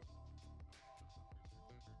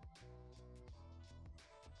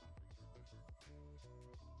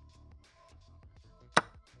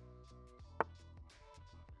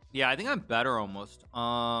 Yeah, I think I'm better almost.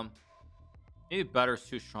 Maybe better is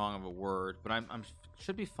too strong of a word, but I'm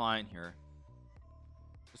should be fine here.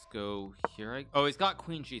 Just go here. Oh, he's got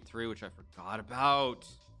queen g3, which I forgot about.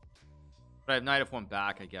 But I have knight f1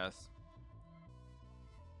 back, I guess.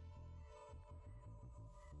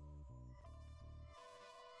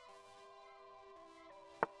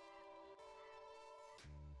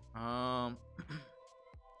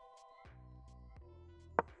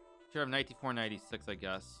 Here I have knight d4, knight e6, I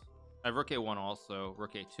guess. I have rook a1 also,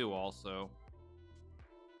 rook a2 also.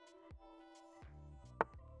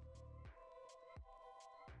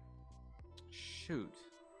 Shoot.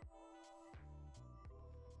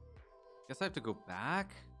 Guess I have to go back.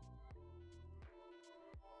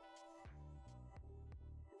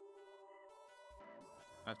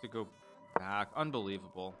 I have to go back.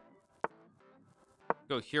 Unbelievable.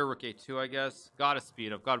 Go here, rook a2, I guess. Gotta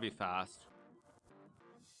speed up, gotta be fast.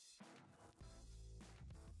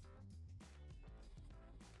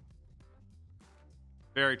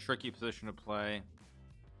 Very tricky position to play.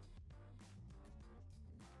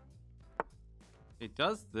 It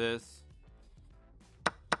does this.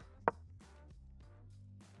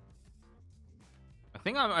 I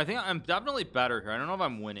think I'm definitely better here. I don't know if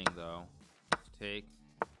I'm winning though. Let's take.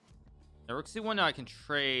 Now rook c1. Now I can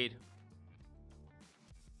trade.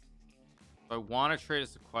 If I want to trade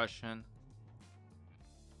is the question.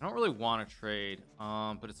 I don't really want to trade,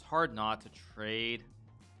 but it's hard not to trade.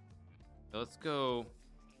 So let's go.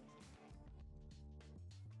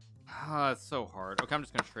 It's so hard. Okay, I'm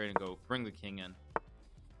just gonna trade and go bring the king in.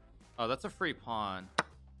 Oh, that's a free pawn.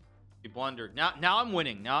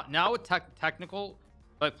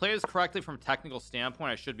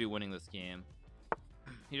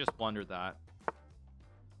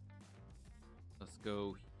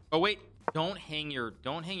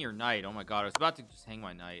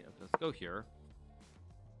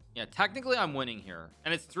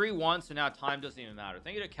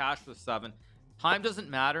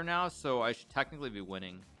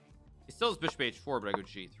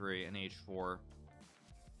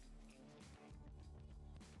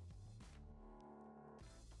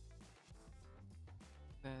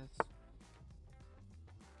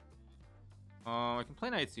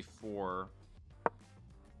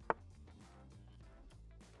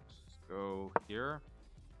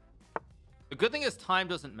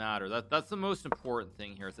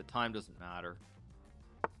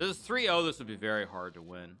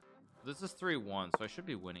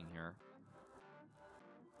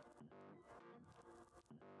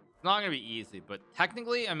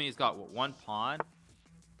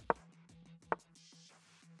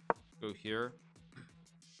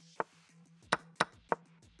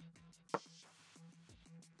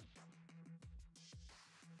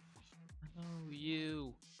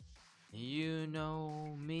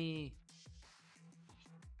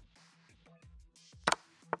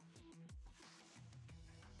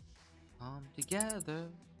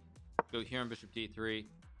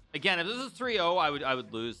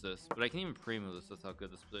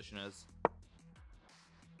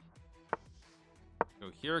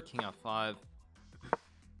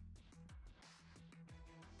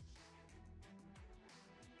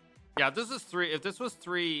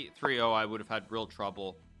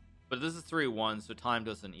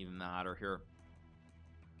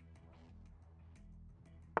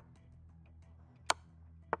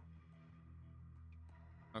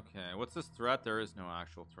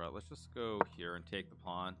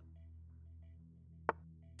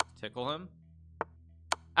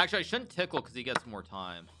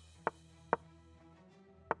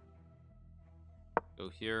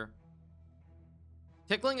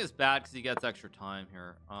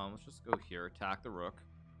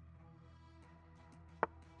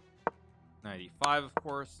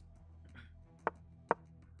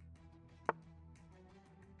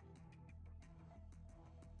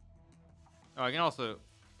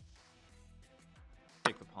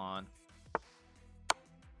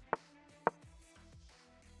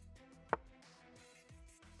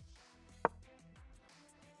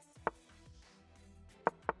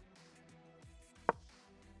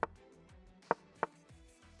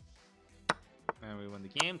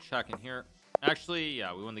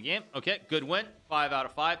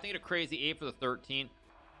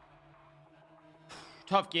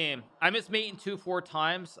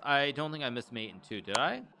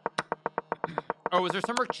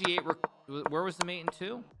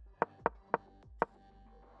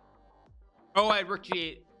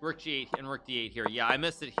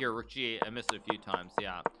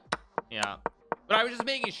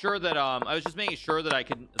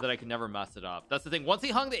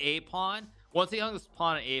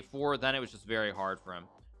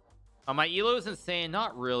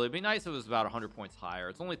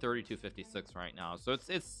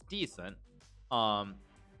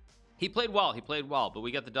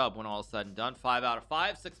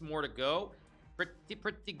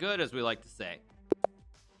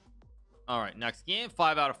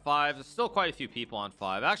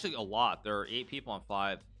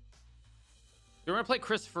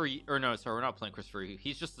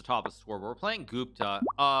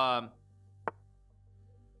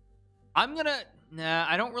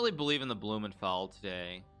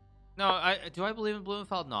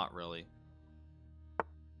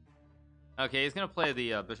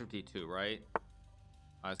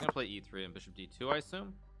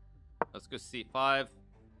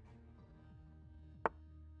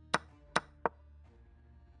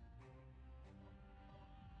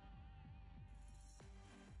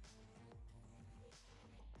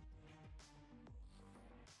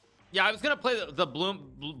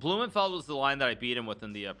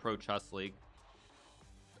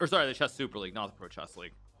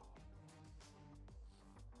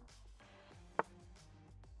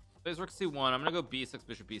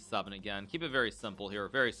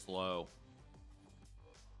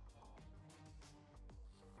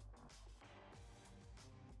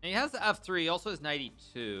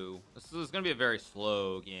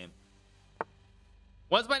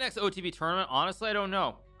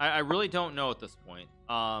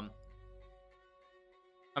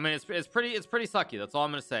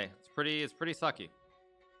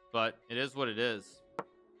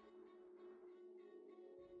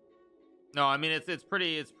 No, I mean it's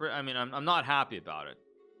pretty. I mean I'm not happy about it.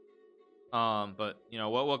 But you know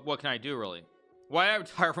what can I do really? Why did I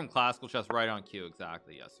retire from classical chess right on cue?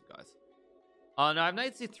 Exactly. Yes, you guys. No, I have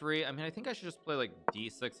knight c3. I mean, I think I should just play like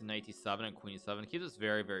d6 and knight d7 and queen e7. Keep this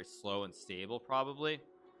very, very slow and stable. Probably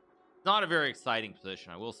not a very exciting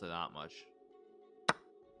position. I will say that much.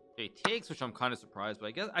 Okay, he takes, which I'm kind of surprised,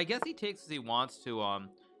 but I guess he takes because he wants to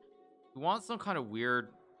he wants some kind of weird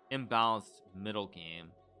imbalanced middle game.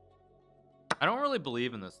 I don't really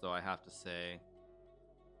believe in this though, I have to say.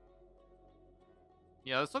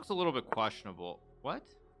 Yeah, this looks a little bit questionable. What?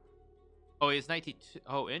 Oh, he's 92.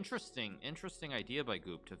 Oh, interesting idea by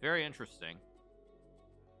Gupta. Very interesting.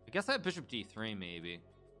 I guess I have bishop d3 maybe.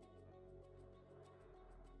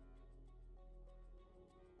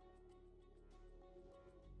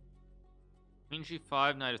 Queen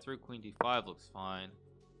g5, knight of 3, queen d5 looks fine.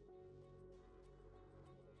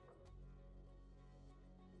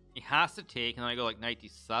 He has to take, and then I go like knight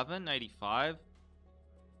d7, knight e5.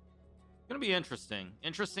 It's gonna be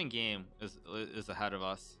interesting game is ahead of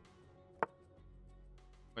us.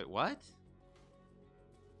 Wait, what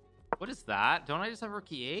is that? Don't I just have rook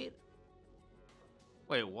e8?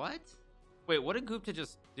 Wait, what did Gupta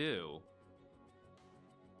just do?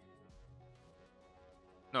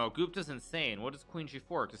 No, Gupta's insane. What is queen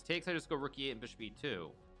g4? Because takes, I just go rook e8 and bishop e2.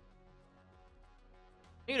 You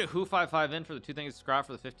get a who 5-5 in for the 2 things scrap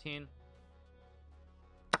for the 15.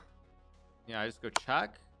 Yeah, I just go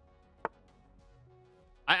check.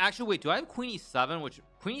 I actually wait, do I have queen e7? Which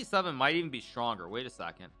queen e7 might even be stronger. Wait a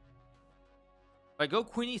second. If I go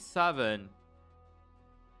queen e7,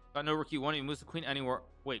 got no rook e1, he moves the queen anywhere.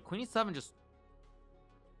 Wait, queen e7 just...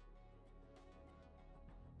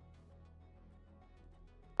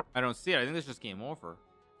 I don't see it. I think this is just game over.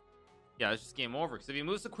 Yeah, it's just game over. Because if he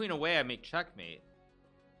moves the queen away, I make checkmate.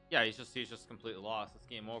 Yeah, he's just completely lost. It's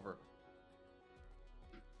game over.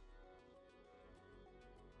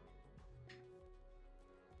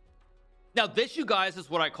 Now this, you guys, is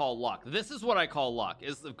what I call luck. This is what I call luck,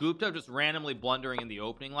 is the Gupta just randomly blundering in the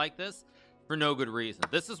opening like this for no good reason.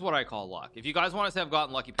 This is what I call luck. If you guys want to say I've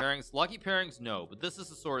gotten lucky pairings, no, but this is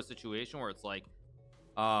the sort of situation where it's like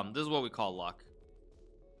this is what we call luck.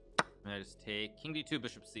 And I just take king d2,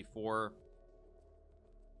 bishop c4,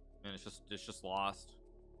 and it's just lost.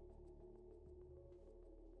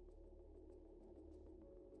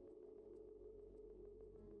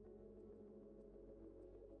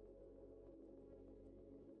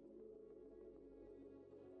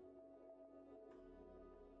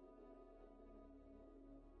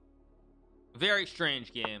 Very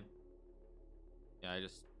strange game. Yeah, I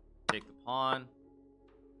just take the pawn,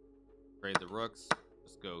 trade the rooks,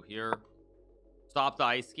 just go here, stop the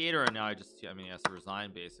ice skater, and now I mean, he has to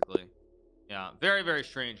resign basically. Yeah, very, very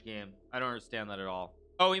strange game. I don't understand that at all.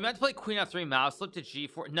 Oh, he meant to play queen f3, mouse slip to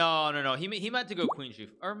g4. No, he meant to go queen g4,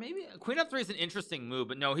 or maybe queen f3 is an interesting move,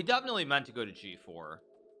 but no, he definitely meant to go to g4.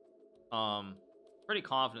 Pretty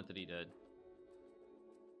confident that he did.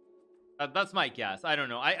 That's my guess. I don't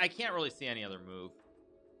know. I can't really see any other move.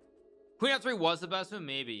 Queen f3 was the best move,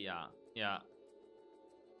 maybe. Yeah,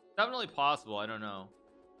 definitely possible. I don't know,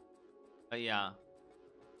 but yeah.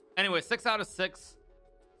 Anyway, 6 out of 6.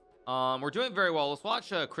 We're doing very well. Let's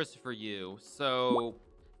watch Christopher Yu. So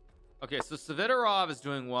okay, so Sviridov is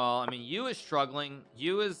doing well. I mean, Yu is struggling.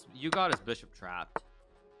 Yu got his bishop trapped,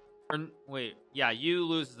 or wait, yeah, Yu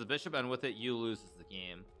loses the bishop, and with it Yu loses the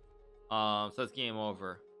game. So it's game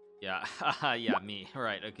over. Yeah. Yeah, me,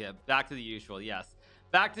 right. Okay, back to the usual. Yes,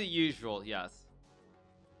 back to the usual. Yes.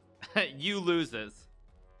 Yu loses.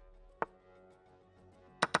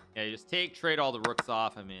 Yeah, you just trade all the rooks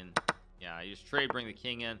off. I mean, yeah, you just trade, bring the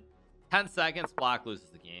king in. 10 seconds, black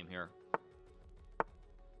loses the game here.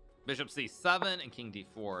 Bishop c7 and king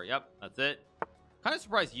d4. Yep, that's it. Kind of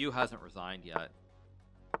surprised Yu hasn't resigned yet.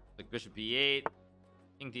 Like bishop b8,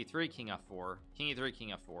 king d3, king f4, king e3, king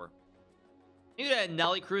f4. Thank you to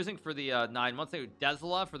Nelly Cruising for the 9 months. Thank you to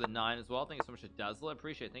Desla for the 9 as well. Thank you so much to Desla.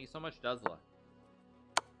 Appreciate it. Thank you so much, Desla.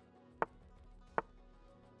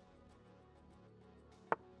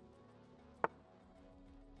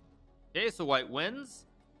 Okay, so white wins.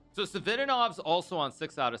 So Sviridov's also on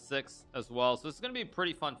 6 out of 6 as well. So this is going to be a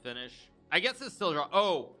pretty fun finish. I guess it's still a draw.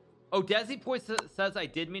 Oh, Desi Boy says I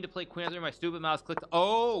did mean to play queen f3. My stupid mouse clicked.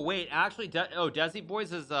 Oh, wait, actually, Desi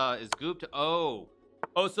Boys is Gooped. Oh,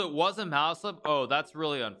 so it was a mouse slip. Oh, that's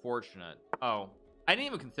really unfortunate. Oh, I didn't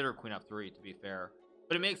even consider queen f3, to be fair,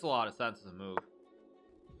 but it makes a lot of sense as a move.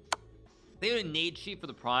 They had a nade sheet for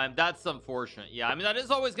the prime. That's unfortunate. Yeah, I mean, that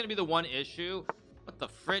is always going to be the one issue. What the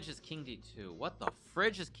fridge is king d2? What the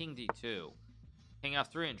fridge is king d2? King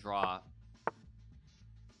f3 and draw.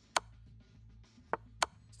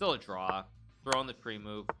 still a draw. Throw in the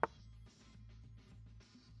pre-move.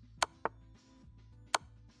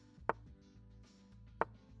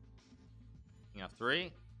 King F3.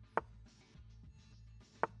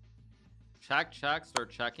 Check, check, start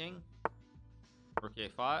checking. Rook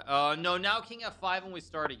A5. No, now King F5 when we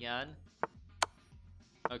start again.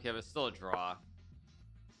 Okay, but still a draw.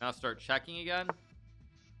 Now start checking again.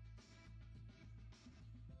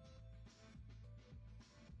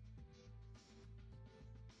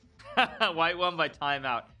 White won by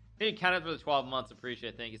timeout. Hey, counted for the 12 months.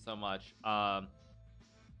 Appreciate it. Thank you so much.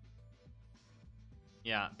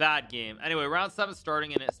 Yeah, bad game. Anyway, round 7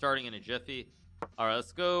 starting in a jiffy. All right,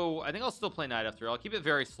 let's go. I think I'll still play knight F3. I'll keep it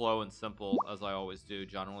very slow and simple as I always do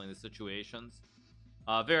generally in the situations.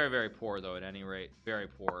 Very, very poor though at any rate. Very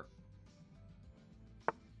poor.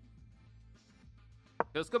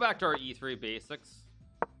 Okay, let's go back to our E3 basics.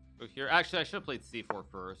 Go here. Actually, I should have played C4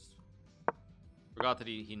 first. Forgot that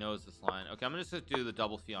he knows this line. Okay, I'm just gonna do the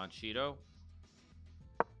double fianchetto.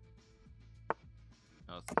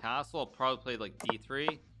 No, it's the castle. I'll probably play like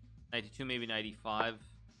D3, 92, maybe 95.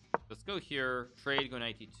 Let's go here. Trade, go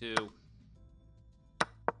 92.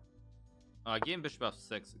 Game bishop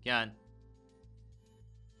F6 again.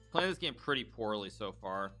 Playing this game pretty poorly so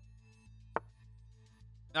far.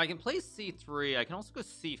 Now I can play C3. I can also go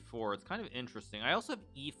C4. It's kind of interesting. I also have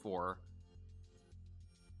E4.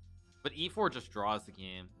 But E4 just draws the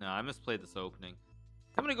game. No, I misplayed this opening.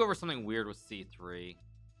 I'm going to go over something weird with C3.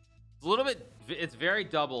 It's a little bit... It's very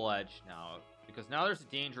double-edged now. Because now there's a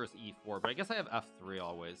dangerous E4. But I guess I have F3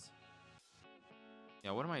 always. Yeah,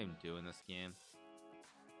 what am I even doing this game?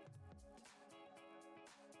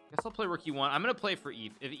 I guess I'll play Rook E1. I'm going to play for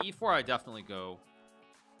E... If E4, I definitely go...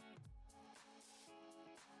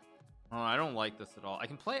 Oh, I don't like this at all. I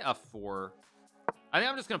can play F4. I think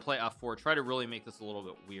I'm just going to play F4. Try to really make this a little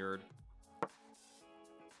bit weird.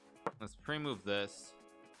 Let's pre-move this.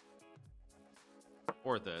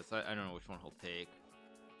 Or this. I don't know which one he'll take.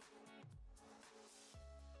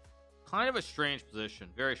 Kind of a strange position.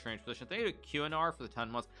 Very strange position. They had a QNR for the 10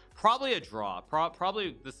 months. Probably a draw.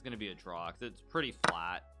 Probably this is going to be a draw. Because it's pretty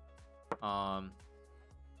flat.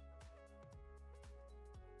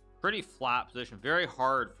 Pretty flat position. Very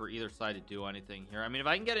hard for either side to do anything here. I mean, if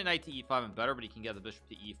I can get a knight to E5, I'm better, but he can get the bishop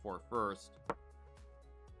to E4 first.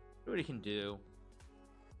 See what he can do.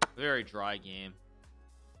 Very dry game.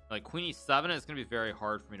 Like, queen E7 is going to be very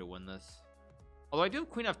hard for me to win this. Although I do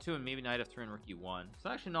have queen F2 and maybe knight F3 and rook E1. It's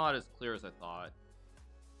actually not as clear as I thought.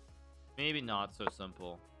 Maybe not so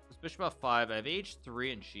simple. This bishop F5. I have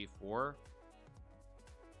H3 and G4.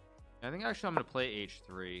 I think actually I'm going to play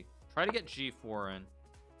H3. Try to get G4 in.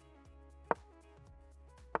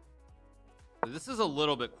 This is a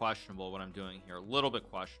little bit questionable what I'm doing here. A little bit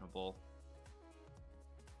questionable.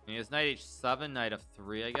 I mean, it's knight H7, knight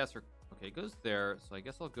F3, I guess. Or, okay, it goes there. So I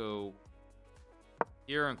guess I'll go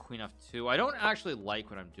here and queen F2. I don't actually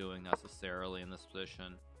like what I'm doing necessarily in this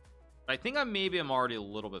position. But I think I'm already a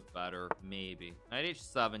little bit better. Maybe. Knight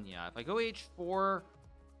H7, yeah. If I go H4,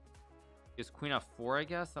 is queen F4, I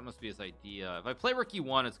guess? That must be his idea. If I play rook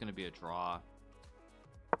E1, it's going to be a draw.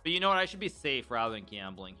 But you know what? I should be safe rather than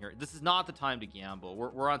gambling here. This is not the time to gamble.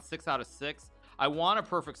 We're on 6 out of 6. I want a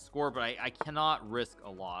perfect score, but I cannot risk a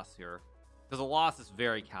loss here. Because a loss is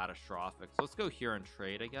very catastrophic. So let's go here and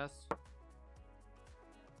trade, I guess.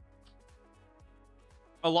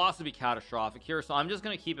 A loss would be catastrophic here. So I'm just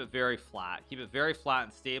going to keep it very flat. Keep it very flat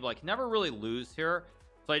and stable. I can never really lose here.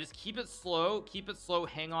 So I just keep it slow. Keep it slow.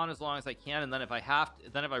 Hang on as long as I can. And then if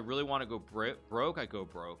I really want to go broke, I go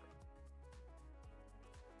broke.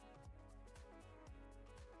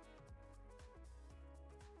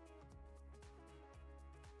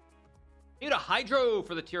 Need a Hydro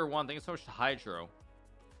for the tier 1. Thank you so much to Hydro.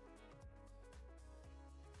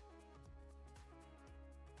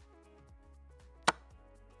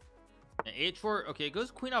 And H4. Okay, it goes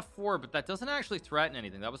queen F4, but that doesn't actually threaten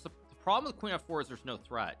anything. That was the problem with queen F4 is there's no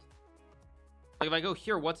threat. Like if I go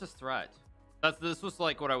here, what's his threat? This was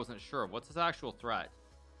like what I wasn't sure of. What's his actual threat?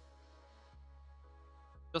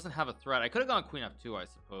 Doesn't have a threat. I could have gone queen F2, I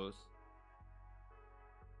suppose.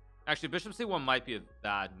 Actually, bishop C1 might be a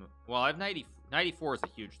bad move. Well, I have 94 is a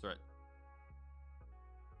huge threat.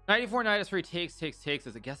 94, knight F3 takes.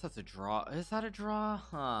 I guess that's a draw. Is that a draw?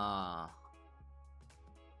 Huh.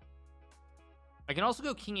 I can also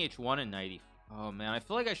go king H1 and knight E. Oh man, I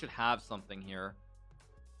feel like I should have something here.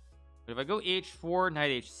 But if I go H4,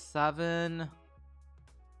 knight H7,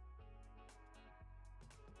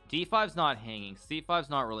 D5's not hanging. C5's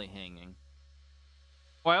not really hanging.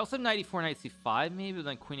 Oh, I also have knight E4, knight C5 maybe,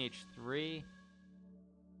 then queen H3,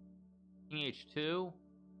 king H2.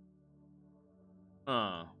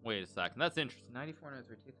 Wait a second. That's interesting. 94,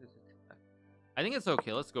 93, I think it's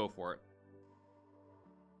okay. Let's go for it.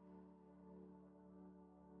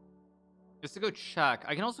 Just to go check.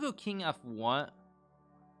 I can also go king f1.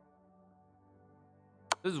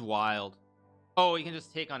 This is wild. Oh, you can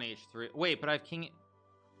just take on h3. Wait, but I have king.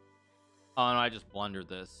 Oh no, I just blundered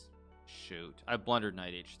this. Shoot, I blundered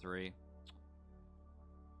knight h3.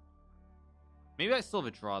 Maybe I still have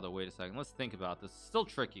a draw though. Wait a second. Let's think about this. It's still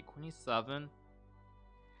tricky. Queen e7.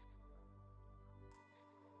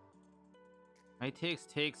 Knight takes.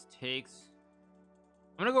 I'm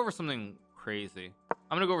gonna go over something crazy.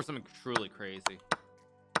 I'm gonna go over something truly crazy.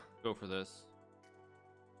 Go for this.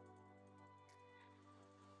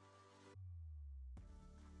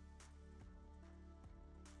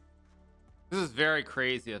 This is very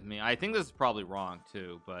crazy of me. I think this is probably wrong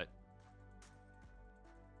too, but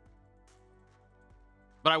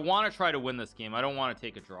I want to try to win this game. I don't want to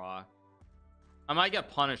take a draw. I might get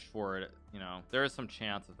punished for it, you know. There is some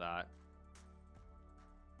chance of that.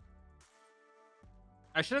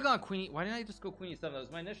 I should have gone queen. Why didn't I just go queen e7? That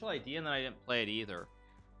was my initial idea, and then I didn't play it either.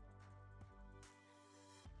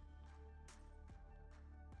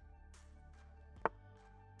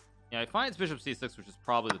 Yeah, I find it's bishop c6, which is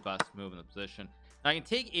probably the best move in the position. Now I can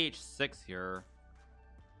take h6 here.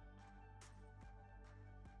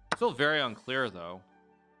 Still very unclear though,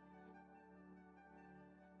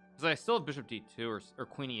 because I still have bishop d2 or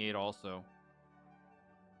queen e8 also.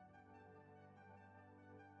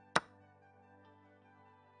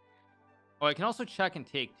 Oh, I can also check and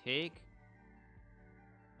take.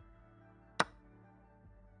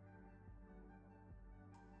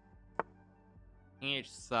 King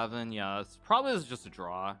h7. Yeah, it's probably this is just a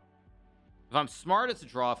draw. If I'm smart, it's a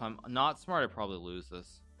draw. If I'm not smart, I probably lose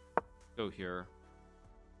this. Go here.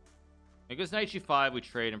 It goes knight g5. We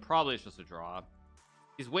trade, and probably it's just a draw.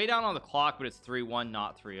 He's way down on the clock, but it's 3-1,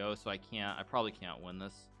 not 3-0, so I probably can't win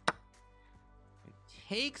this. It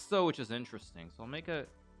takes though, which is interesting. So I'll make a.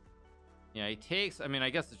 Yeah, he takes. I mean, I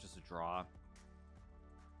guess it's just a draw. I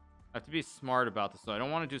have to be smart about this though. I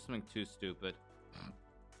don't want to do something too stupid.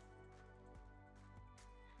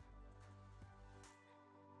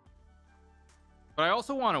 But I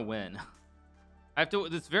also want to win. I have to.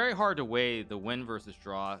 It's very hard to weigh the win versus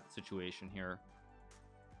draw situation here.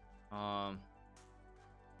 Why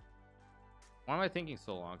am I thinking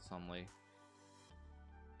so long suddenly?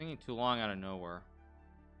 Thinking too long out of nowhere.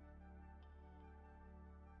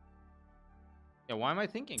 Yeah, why am I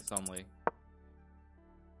thinking suddenly?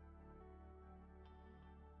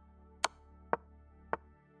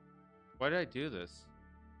 Why did I do this?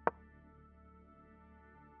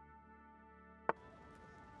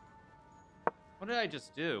 What did I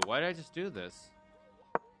just do? Why did I just do this?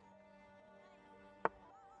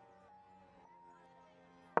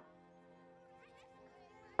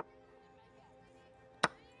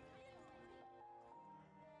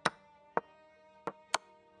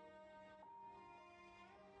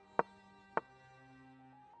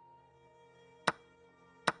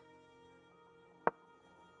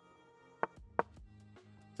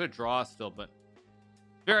 It's a draw still, but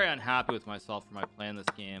very unhappy with myself for my play in this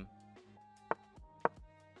game.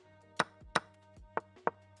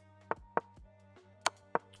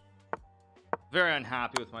 Very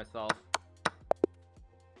unhappy with myself.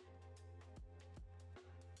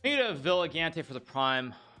 I need a Villa Gante for the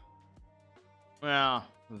prime. Well,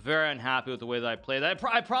 very unhappy with the way that I played.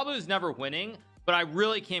 I probably was never winning, but I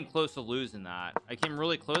really came close to losing that. I came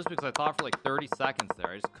really close because I thought for like 30 seconds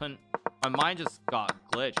there. I just couldn't. My mind just got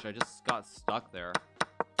glitched. I just got stuck there.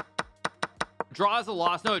 Draw is a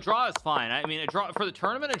loss. No, a draw is fine. I mean, a draw for the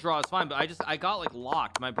tournament. A draw is fine, but I got like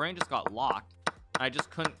locked. My brain just got locked. I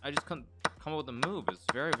just couldn't come up with a move. It's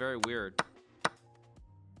very, very weird.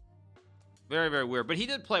 Very, very weird. But he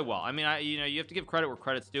did play well. I mean, you know, you have to give credit where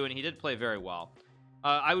credit's due, and he did play very well.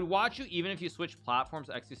 I would watch you even if you switch platforms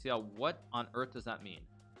to XUCL. What on earth does that mean?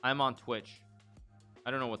 I'm on Twitch.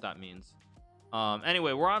 I don't know what that means.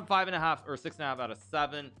 Anyway, we're on 5.5 or 6.5 out of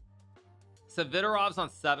 7. Sviridov's on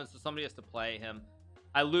 7, so somebody has to play him.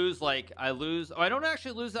 I lose. Oh, I don't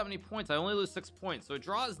actually lose that many points. I only lose 6 points, so a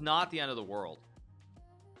draw is not the end of the world.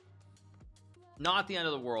 Not the end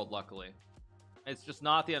of the world, luckily. It's just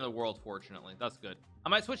not the end of the world, fortunately. That's good.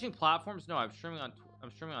 Am I switching platforms? No, I'm streaming on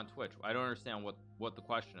Twitch. I don't understand what the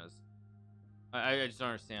question is. I just don't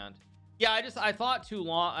understand. Yeah, I thought too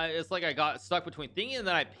long. It's like I got stuck between thinking, and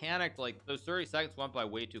then I panicked. Like those 30 seconds went by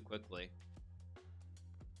way too quickly.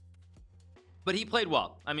 But he played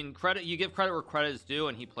well. I mean, you give credit where credit is due,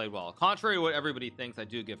 and he played well. Contrary to what everybody thinks, I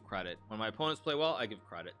do give credit. When my opponents play well, I give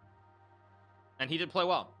credit. And he did play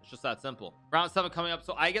well. It's just that simple. Round 7 coming up.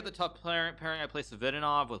 So I get the tough pairing. I play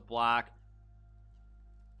Sviridov with black.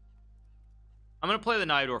 I'm gonna play the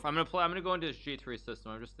Najdorf. I'm gonna go into his G3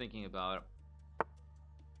 system. I'm just thinking about it.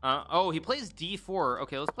 Oh, he plays D4.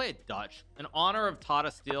 Okay, let's play a Dutch. In honor of Tata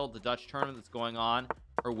Steel, the Dutch tournament that's going on,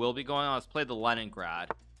 or will be going on, let's play the Leningrad.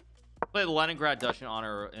 Play the Leningrad Dutch in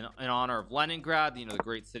honor of Leningrad, you know, the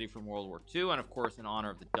great city from World War II, and of course in honor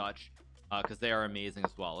of the Dutch, because they are amazing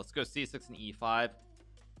as well. Let's go C6 and E5.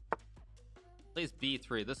 Plays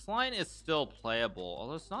B3. This line is still playable,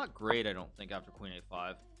 although it's not great, I don't think, after Queen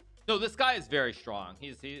A5. No, this guy is very strong.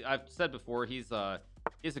 I've said before, he's a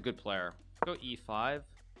good player. Let's go E5.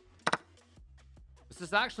 This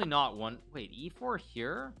is actually not one. Wait, E4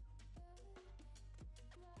 here?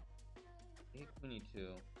 Queen E2.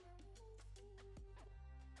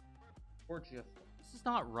 Or G4. This is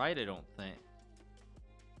not right, I don't think.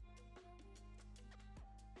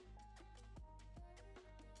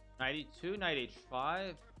 Knight E2, Knight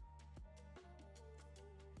H5.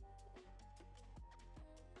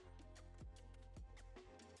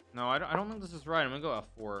 No, I don't think this is right. I'm gonna go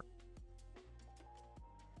F4.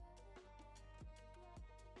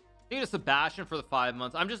 I think it's Sebastian for the 5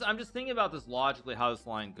 months. I'm just thinking about this logically, how this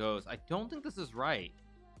line goes. I don't think this is right.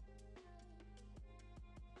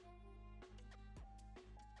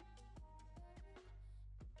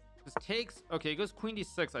 This takes, okay, it goes Queen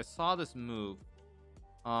D6. I saw this move.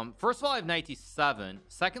 First of all, I have Knight D7.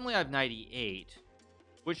 Secondly, I have Knight E8.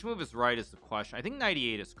 Which move is right is the question. I think Knight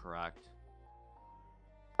E8 is correct.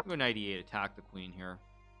 I'm gonna go Knight E8, attack the queen here.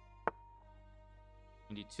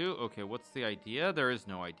 Queen D2. Okay, what's the idea? There is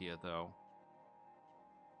no idea though.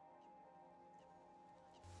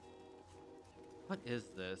 What is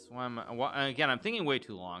this? Why am I? Again, I'm thinking way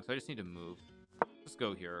too long, so I just need to move. Just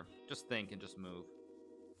go here. Just think and just move.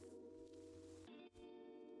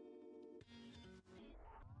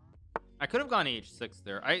 I could have gone H6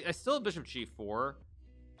 there. I still have Bishop G4,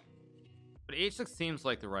 but H6 seems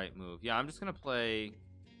like the right move. Yeah, I'm just gonna play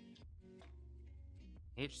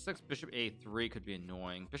H6. Bishop A3 could be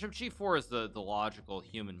annoying. Bishop G4 is the logical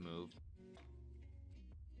human move.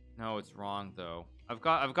 No, it's wrong though. I've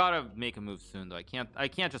got to make a move soon though. I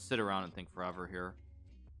can't just sit around and think forever here.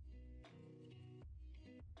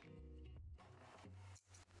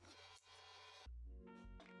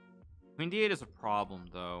 Queen D8 is a problem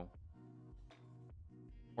though.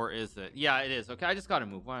 Or is it? Yeah, it is. Okay, I just gotta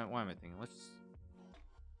move. Why am I thinking?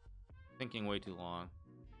 Thinking way too long.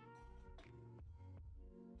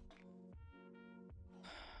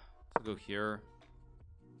 Let's go here.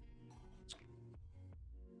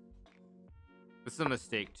 This is a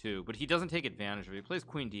mistake too, but he doesn't take advantage of it. He plays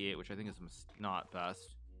Queen D8, which I think is not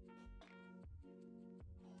best.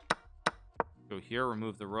 Go here,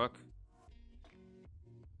 remove the rook.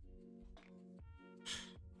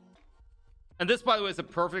 And this, by the way, is a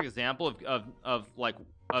perfect example of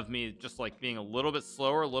me just like being a little bit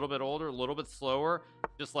slower, a little bit older, a little bit slower,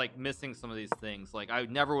 just like missing some of these things. Like I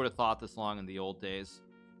never would have thought this long in the old days.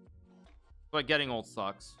 But getting old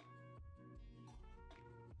sucks.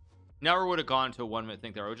 Never would have gone to a 1 minute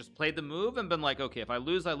thing there. I would just played the move and been like, okay, if I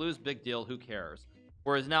lose, big deal, who cares?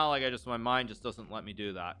 Whereas now, like, my mind just doesn't let me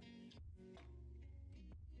do that.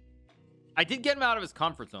 I did get him out of his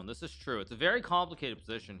comfort zone. This is true. It's a very complicated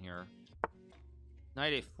position here.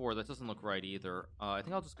 Knight A4, that doesn't look right either. I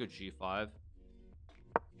think I'll just go G5.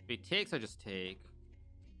 If he takes, I just take.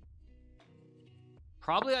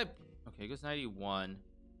 Probably okay, he goes Knight E1.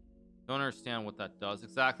 Don't understand what that does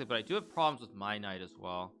exactly, but I do have problems with my knight as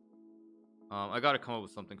well. I got to come up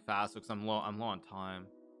with something fast because I'm low on time.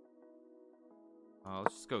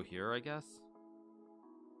 Let's just go here, I guess.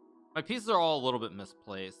 My pieces are all a little bit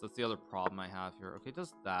misplaced. That's the other problem I have here. Okay,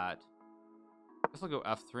 does that. I guess I'll go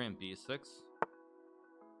F3 and B6.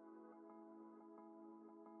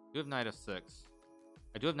 I do have Knight F6.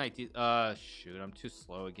 I do have Knight D. Shoot, I'm too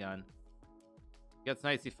slow again. Gets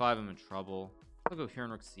Knight C5, I'm in trouble. I'll go here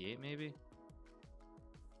and Rook C8 maybe.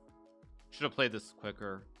 Should have played this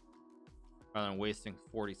quicker rather than wasting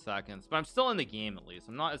 40 seconds. But I'm still in the game at least.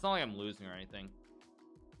 It's not like I'm losing or anything.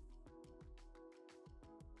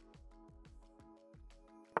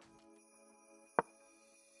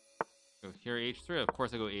 Go here H3. Of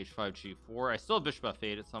course I go H5 G4. I still have Bishop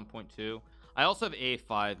F8 at some point too. I also have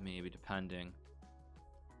A5 maybe, depending.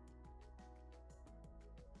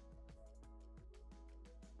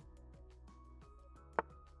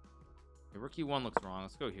 Okay, Rook E1 looks wrong.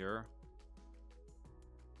 Let's go here.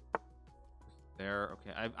 There.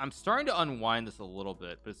 Okay, I'm starting to unwind this a little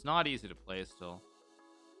bit, but it's not easy to play still.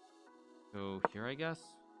 Go here, I guess.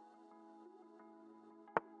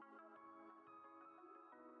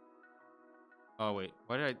 Oh wait,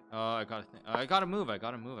 why did I gotta think. I gotta move. I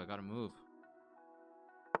gotta move.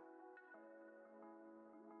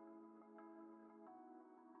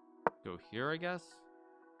 Go here, I guess.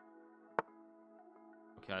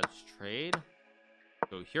 Okay, let's trade.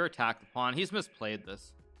 Go here, attack the pawn. He's misplayed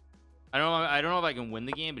this. I don't know if I can win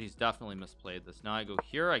the game, but he's definitely misplayed this. Now I go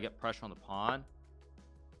here, I get pressure on the pawn.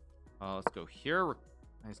 Let's go here.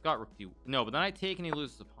 He's got rook d. No, but then I take and he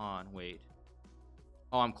loses the pawn. Wait.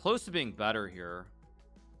 Oh, I'm close to being better here.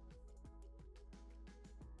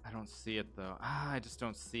 I don't see it though. I just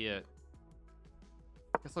don't see it.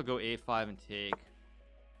 I guess I'll go a5 and take.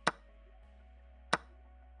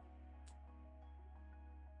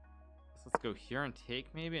 Let's go here and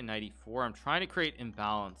take maybe a knight e4. I'm trying to create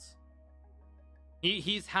imbalance.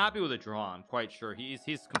 He's happy with a draw. I'm quite sure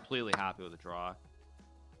he's completely happy with a draw.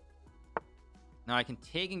 Now I can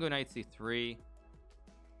take and go knight c3.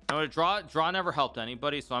 No, draw never helped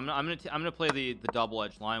anybody, so I'm gonna play the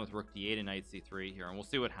double-edged line with rook d8 and knight c3 here, and we'll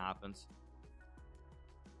see what happens.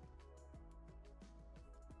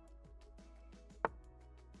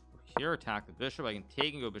 Here, attack the bishop. I can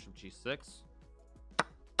take and go bishop g6.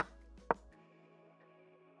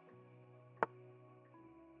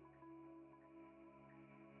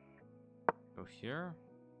 Go here.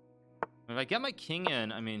 If I get my king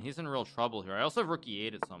in, I mean, he's in real trouble here. I also have rook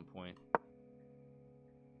e8 at some point.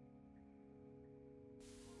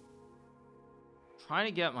 Trying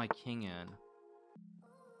to get my king in.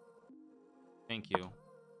 Thank you.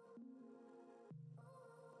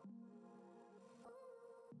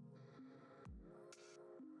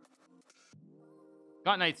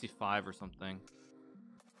 Got knight c5 or something.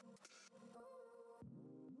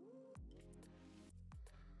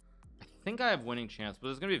 I think I have winning chance, but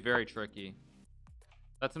it's gonna be very tricky.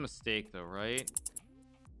 That's a mistake though, right?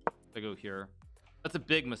 I go here. That's a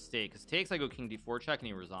big mistake, because takes, I go king d4 check and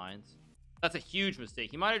he resigns. That's a huge mistake.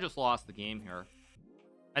 He might have just lost the game here.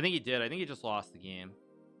 I think he did. I think he just lost the game.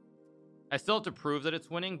 I still have to prove that it's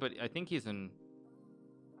winning, but I think he's in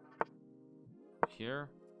here.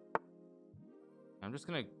 I'm just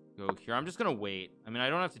gonna go here. I'm just gonna wait. I mean, I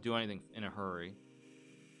don't have to do anything in a hurry.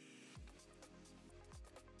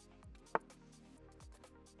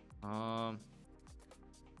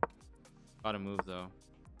 Gotta move though.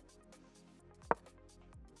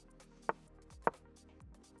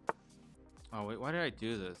 Oh wait, why did I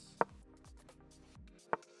do this?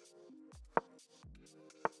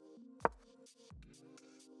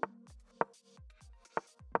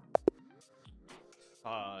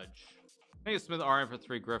 Fudge. I think Smith RM for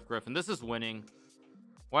 3 Griffin. This is winning.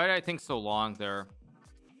 Why did I think so long there?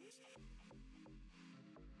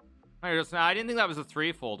 I didn't think that was a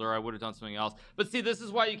 3-fold, or I would have done something else. But see, this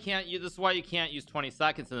is why you can't use 20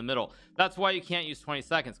 seconds in the middle. That's why you can't use 20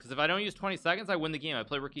 seconds, because if I don't use 20 seconds, I win the game. I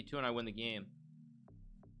play rook e2 and I win the game.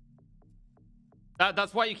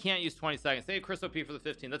 That's why you can't use 20 seconds. Say Chris OP for the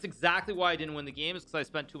 15. That's exactly why I didn't win the game, is because I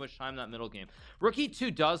spent too much time in that middle game. Rook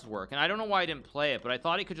e2 does work, and I don't know why I didn't play it, but I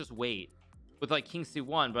thought he could just wait with like king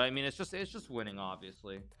c1. But I mean, it's just winning,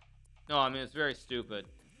 obviously. No, I mean, it's very stupid.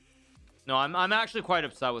 No, I'm actually quite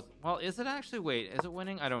upset with. Well, is it actually? Wait, is it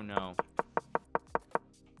winning? I don't know.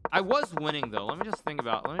 I was winning though. Let me just think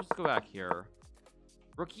about. Let me just go back here.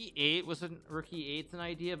 Rook e8 wasn't. Rook e8's an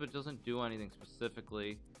idea, but it doesn't do anything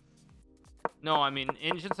specifically. No, I mean,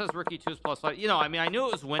 Engine says rook e2 is +5. You know, I mean, I knew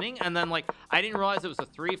it was winning, and then like I didn't realize it was a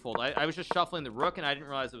 3-fold. I was just shuffling the rook, and I didn't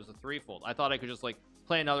realize it was a 3-fold. I thought I could just like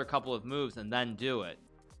play another couple of moves and then do it.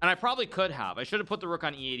 And I probably could have. I should have put the rook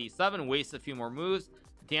on e8 e7, waste a few more moves,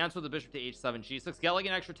 dance with the bishop to h7 g6, get like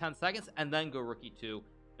an extra 10 seconds, and then go rook e2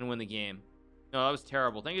 and win the game. No, that was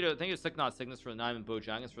terrible. Thank you to Sicknot Cygnus for the 9 and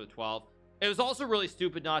Bojangles for the 12. It was also really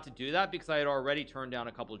stupid not to do that, because I had already turned down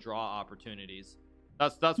a couple draw opportunities.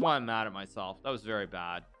 That's why I'm mad at myself. That was very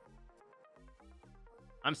bad.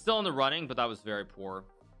 I'm still in the running, but that was very poor.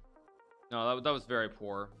 No, that was very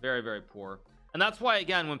poor. Very, very poor. And that's why,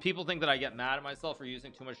 again, when people think that I get mad at myself for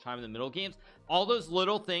using too much time in the middle games, all those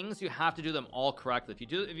little things, you have to do them all correctly.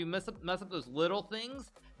 If you mess up those little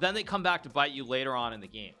things, then they come back to bite you later on in the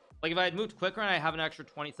game. Like if I had moved quicker and I have an extra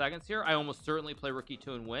 20 seconds here, I almost certainly play rook e2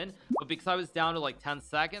 and win. But because I was down to like 10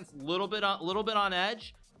 seconds, a little bit on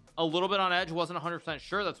edge, wasn't 100%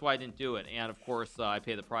 sure. That's why I didn't do it. And of course, I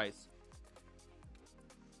pay the price.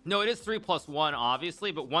 No, it is 3+1,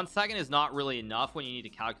 obviously, but 1 second is not really enough when you need to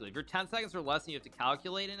calculate. If you're 10 seconds or less and you have to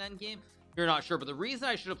calculate an endgame, you're not sure. But the reason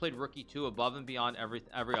I should have played rook e2 above and beyond every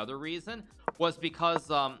other reason was because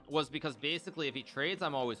basically if he trades,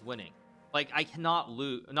 I'm always winning. Like I cannot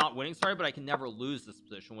lose, not winning, sorry, but I can never lose this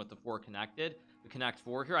position with the 4 connected. The connect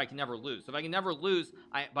 4 here, I can never lose. So if I can never lose,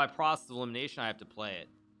 by process of elimination, I have to play it.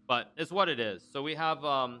 but it's what it is. So we have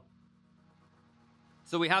 7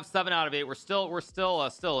 out of 8. We're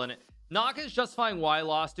still in it. Naka is justifying why I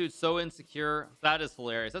lost, dude. So insecure. That is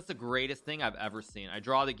hilarious. That's the greatest thing I've ever seen. I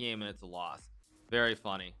draw the game and it's a loss. Very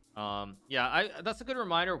funny. Yeah, that's a good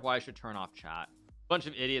reminder of why I should turn off chat. Bunch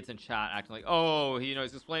of idiots in chat acting like, oh,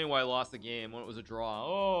 he's explaining why I lost the game when it was a draw.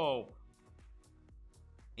 Oh,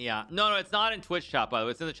 yeah. No, it's not in Twitch chat, by the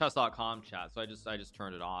way. It's in the chess.com chat. So I just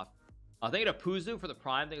turned it off. Thank you to Puzu for the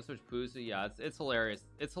prime. Thank you so much, Puzu. Yeah, it's hilarious.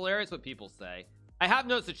 It's hilarious what people say. I have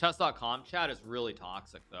noticed the chess.com chat is really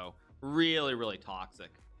toxic though. Really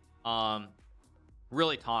toxic.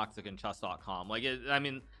 Really toxic in chess.com. Like I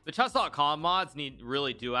mean, the chess.com mods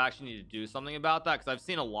actually need to do something about that, because I've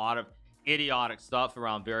seen a lot of idiotic stuff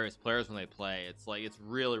around various players when they play. It's like it's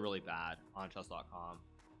really bad on chess.com.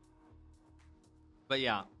 But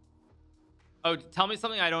yeah. Oh, tell me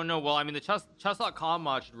something I don't know. Well, I mean, the chess.com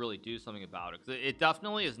mod should really do something about it, because it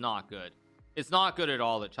definitely is not good. It's not good at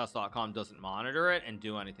all that chess.com doesn't monitor it and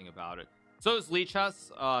do anything about it. So is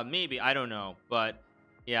Lichess. Maybe, I don't know, but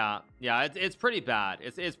yeah, it's pretty bad.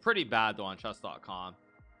 It's pretty bad though on chess.com.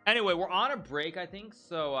 Anyway, we're on a break, I think.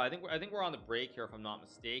 So I think we're on the break here, if I'm not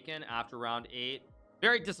mistaken, after round 8.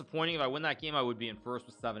 Very disappointing. If I win that game, I would be in first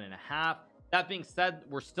with 7.5. That being said,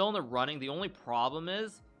 we're still in the running. The only problem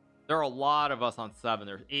is there are a lot of us on 7.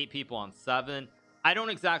 There's 8 people on 7. I don't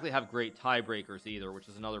exactly have great tiebreakers either, which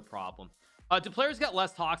is another problem. Do players get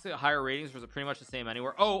less toxic at higher ratings, or is it pretty much the same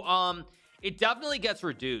anywhere? It definitely gets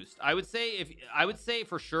reduced. I would say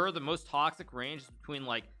for sure the most toxic range is between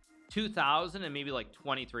like 2,000 and maybe like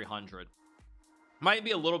 2,300. Might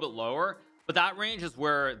be a little bit lower, but that range is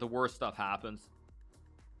where the worst stuff happens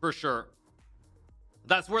for sure.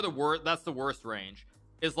 That's where the worst range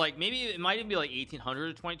is. Like maybe it might even be like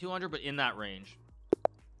 1,800 to 2,200, but in that range.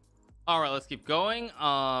 All right, let's keep going.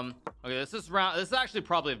 Okay, this is actually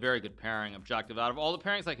probably a very good pairing objective. Out of all the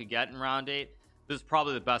pairings I could get in round 8, this is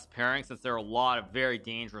probably the best pairing, since there are a lot of very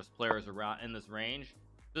dangerous players around in this range.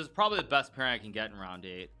 This is probably the best pairing I can get in round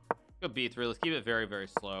 8. Go B3. Let's keep it very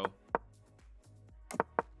slow.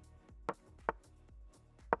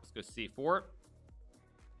 Let's go C4.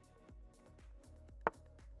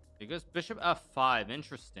 He goes bishop F5.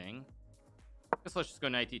 Interesting. I guess let's just go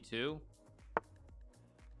knight D2.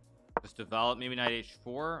 Just develop, maybe knight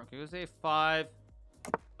H4. Okay, goes A5.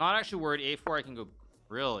 Not actually worried. A4 I can go.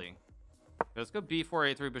 Really? Okay, let's go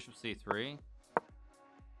B4, A3, bishop C3.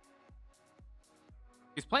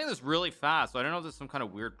 He's playing this really fast, so I don't know if this is some kind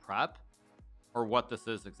of weird prep or what this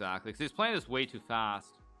is exactly, because he's playing this way too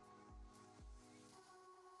fast.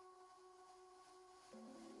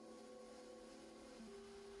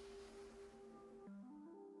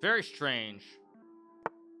 Very strange.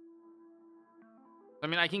 I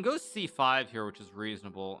mean, I can go C5 here, which is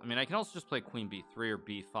reasonable. I mean, I can also just play queen B3 or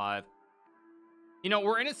B5. You know,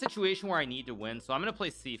 we're in a situation where I need to win, so I'm going to play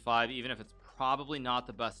C5, even if it's probably not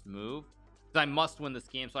the best move, because I must win this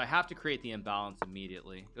game, so I have to create the imbalance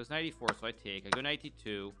immediately. Goes knight E4, so I take. I go knight D2.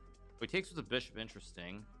 So he takes with the bishop.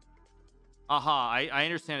 Interesting. Aha, I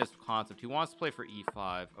understand his concept. He wants to play for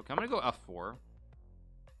E5. Okay, I'm going to go F4.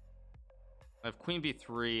 I have queen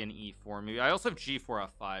B3 and E4. Maybe I also have G4,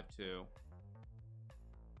 F5 too.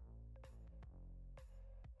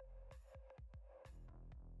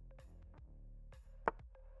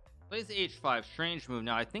 Plays H5. Strange move.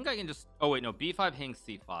 Now I think I can just... Oh wait, no. B5 hangs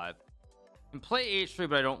C5. I can play H3,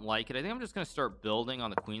 but I don't like it. I think I'm just going to start building on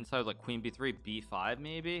the queen side, like queen B3, B5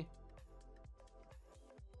 maybe.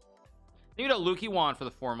 Thank you to Lukey Wan for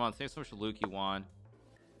the 4 months. Thanks so much to Lukey Wan.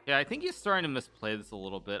 Yeah, I think he's starting to misplay this a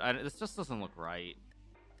little bit. This just doesn't look right.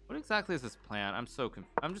 What exactly is this plan? I'm just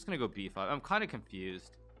going to go B5. I'm kind of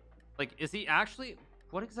confused. Like, is he actually...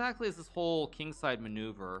 What exactly is this whole kingside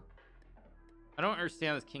maneuver? I don't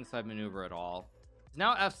understand this kingside maneuver at all.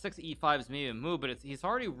 Now F6 E5 is maybe a move, but he's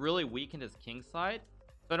already really weakened his kingside,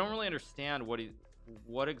 so I don't really understand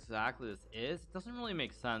what exactly this is. It doesn't really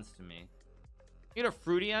make sense to me. You get a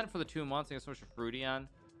fruity end for the 2 months. I guess so much a fruity end.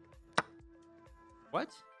 What?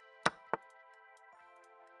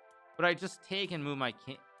 But I just take and move my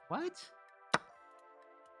king. What?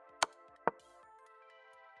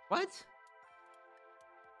 What?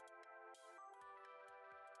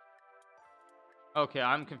 Okay,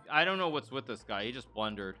 I don't know what's with this guy. He just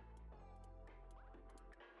blundered.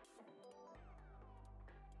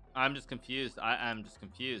 I'm just confused. I'm just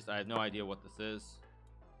confused. I have no idea what this is.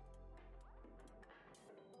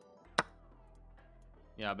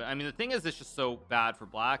 Yeah, but I mean, the thing is, it's just so bad for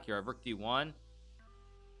black here. I've rook D1.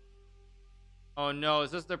 Oh no,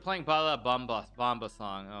 is this... They're playing Bala Bamba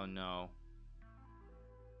song. Oh no.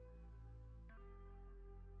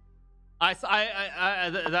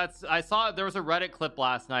 I saw there was a Reddit clip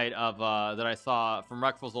last night of that I saw from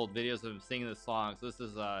Rexful's old videos of him singing this song. So this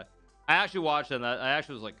is I actually watched it, and I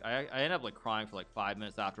actually was like I ended up like crying for like 5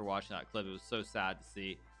 minutes after watching that clip. It was so sad to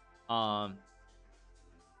see. I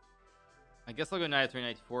guess I'll go knight 3,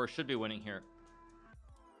 knight 4. Should be winning here.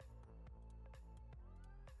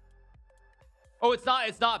 Oh, it's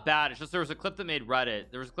not bad. It's just there was a clip that made Reddit.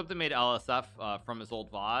 There was a clip that made LSF from his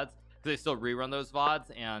old VODs, because they still rerun those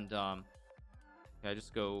VODs. And yeah, I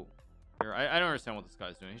just go here. I don't understand what this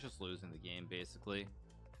guy's doing. He's just losing the game basically.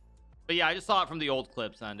 But yeah, I just saw it from the old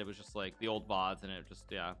clips, and it was just like the old VODs, and it just,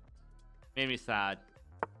 yeah, made me sad.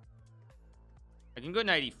 I can go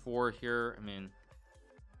knight e4 here. I mean,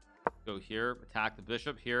 go here, attack the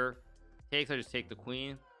bishop here. Takes, I just take the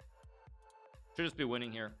queen. Should just be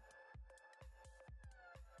winning here.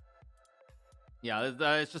 Yeah,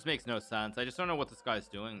 it just makes no sense. I just don't know what this guy's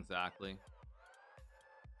doing exactly.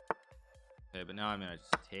 Okay, but now I mean, I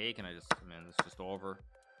just take, and I mean, it's just over.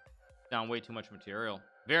 Down way too much material.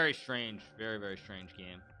 Very strange, very, very strange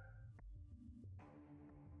game.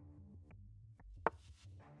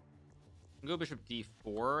 Go bishop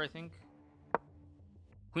d4, I think.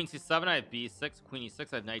 Queen c7, I have b6. Queen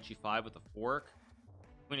e6, I have knight g5 with the fork.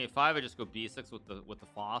 Queen a5, I just go b6 with the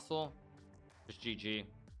fossil. Just GG.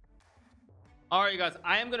 All right, you guys,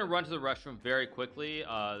 I am going to run to the restroom very quickly.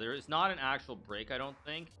 There is not an actual break, I don't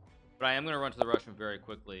think, but I am going to run to the restroom very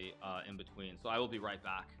quickly in between. So I will be right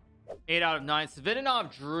back. 8 out of 9.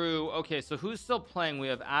 Sviridov drew. Okay, so who's still playing? We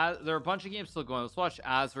have there are a bunch of games still going. Let's watch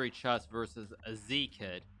azerichess versus a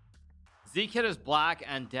Z-Kid. Z-Kid is black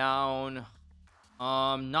and down.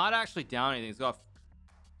 Not actually down anything. He's got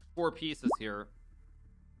 4 pieces here.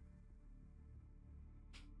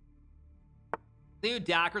 Theo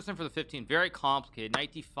Dackerson for the 15. Very complicated.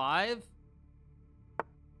 Knight d5.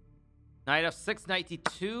 Knight f6. Knight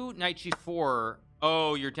d2. Knight g4.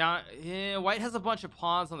 Oh, you're down. Yeah, white has a bunch of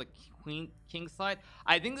pawns on the king side.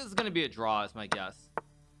 I think this is going to be a draw, is my guess.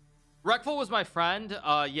 Reckful was my friend.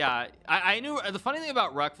 Yeah, I knew. The funny thing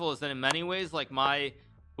about Reckful is that in many ways, like the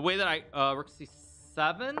way that I rook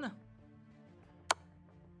c7.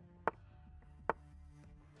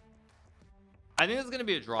 I think this is going to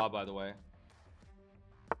be a draw, by the way.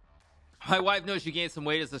 My wife knows she gained some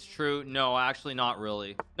weight. Is this true? No, actually not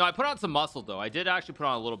really. No, I put on some muscle though. I did actually put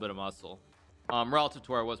on a little bit of muscle, relative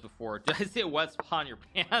to where I was before. Did I see a wet spot on your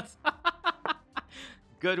pants?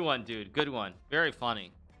 Good one, dude. Good one. Very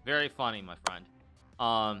funny. Very funny, my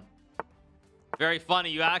friend. Very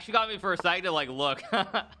funny. You actually got me for a second to like look.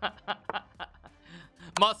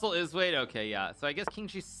 Muscle is weight. Okay, yeah. So I guess king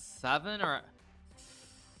g7 or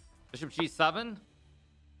bishop g7.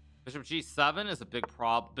 Bishop g7 is a big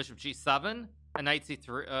problem. Bishop g7 and knight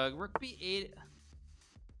c3. Rook b8.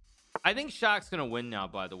 I think Shakh's gonna win now,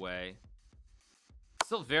 by the way.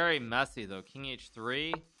 Still very messy though. King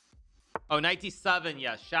h3. Oh, knight d7.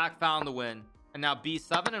 Yes, Shakh found the win. And now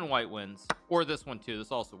b7 and white wins. Or this one too.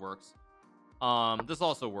 This also works. This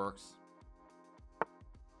also works.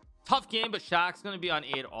 Tough game, but Shakh's gonna be on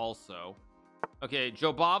 8 also. Okay,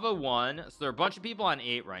 Jobava won. So there are a bunch of people on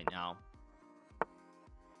 8 right now.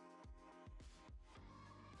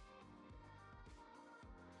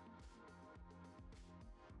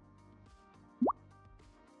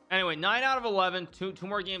 Anyway, 9 out of 11. Two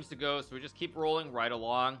more games to go, so we just keep rolling right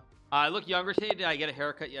along. I look younger today. Did I get a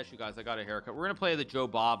haircut? Yes, you guys, I got a haircut. We're gonna play the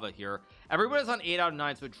Jobava here. Everybody's on 8 out of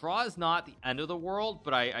 9, so draw is not the end of the world,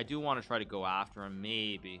 but I do want to try to go after him,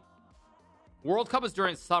 maybe. World Cup is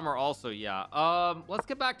during summer also. Yeah. Let's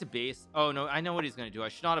get back to base. Oh no, I know what he's gonna do. I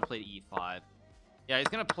should not have played e5. Yeah, he's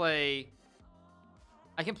gonna play.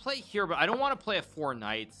 I can play here, but I don't want to play a 4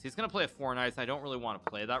 knights. He's gonna play a 4 knights. I don't really want to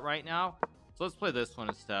play that right now. So let's play this one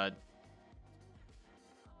instead.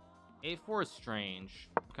 A4 is strange.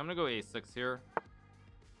 I'm gonna go a6 here.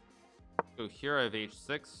 Go here. I have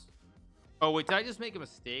h6. Oh wait, did I just make a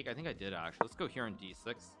mistake? I think I did actually. Let's go here on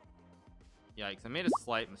d6. Yikes, I made a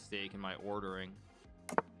slight mistake in my ordering.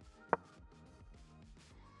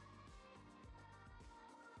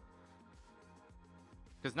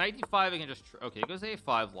 Because knight d5 I can just okay, it goes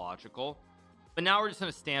a5 logical. But now we're just in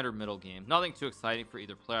a standard middle game. Nothing too exciting for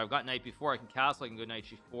either player. I've got knight b4. I can castle. I can go knight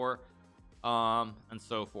g4, and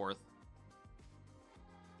so forth.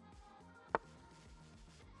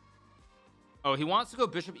 Oh, he wants to go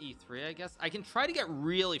bishop e3. I guess I can try to get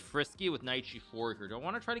really frisky with knight g4 here. Do I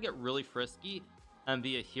want to try to get really frisky and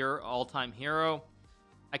be a hero, all-time hero?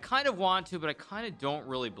 I kind of want to, but I kind of don't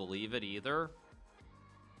really believe it either.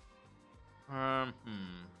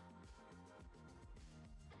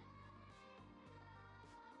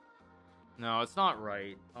 No, it's not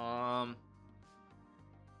right.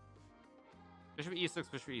 Bishop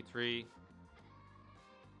e6, bishop e3.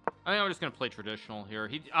 I think I'm just gonna play traditional here.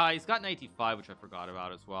 He's got knight d5, which I forgot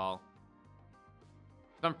about as well.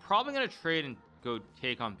 So I'm probably gonna trade and go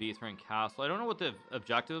take on b3 and castle. I don't know what the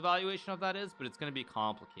objective evaluation of that is, but it's gonna be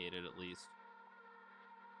complicated at least.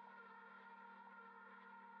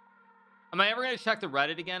 Am I ever gonna check the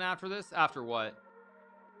Reddit again after this? After what?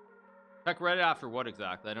 Check Reddit after what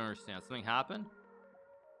exactly? I don't understand. Something happened?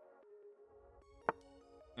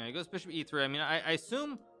 Yeah, he goes bishop e3. I mean, I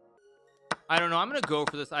assume, I don't know. I'm gonna go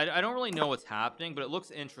for this. I don't really know what's happening, but it looks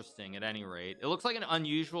interesting at any rate. It looks like an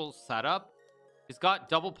unusual setup. He's got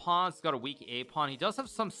double pawns. He's got a weak a pawn. He does have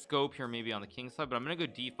some scope here, maybe on the king side, but I'm gonna go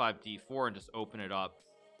d5, d4, and just open it up.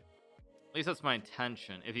 At least that's my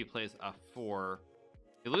intention. If he plays f4,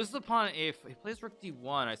 he loses the pawn. He plays rook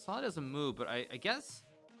d1. I saw it as a move, but I guess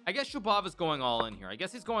Jobava is going all in here. I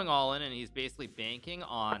guess he's going all in, and he's basically banking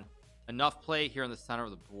on enough play here in the center of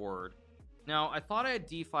the board. Now, I thought I had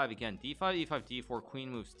d5 again. d5, e5, d4, queen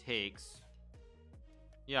moves, takes.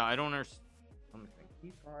 Yeah, I don't understand. Let me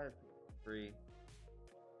think. d5, 3.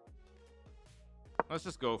 Let's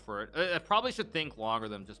just go for it. I probably should think longer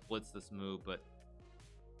than just blitz this move, but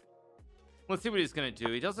let's see what he's gonna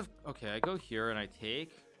do. He does have, okay, I go here and I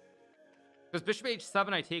take, because bishop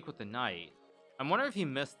h7 I take with the knight. I'm wondering if he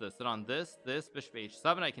missed this, that on this bishop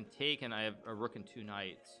h7 I can take, and I have a rook and 2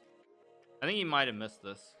 knights. I think he might have missed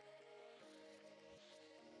this.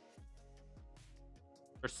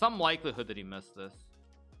 There's some likelihood that he missed this.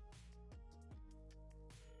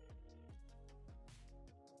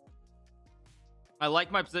 I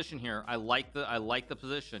like my position here. I like the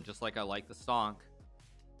position, just like I like the stonk.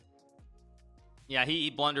 Yeah, he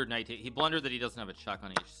blundered knight. He blundered that he doesn't have a check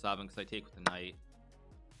on h7 because I take with the knight.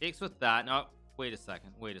 Takes with that. Now, wait a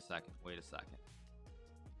second.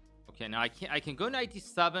 Okay, now I can go knight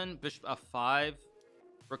d7, bishop f5,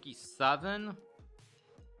 rook e7.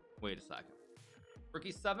 Wait a second. Rook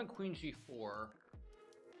e7, queen g4.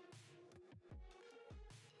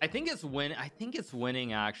 I think it's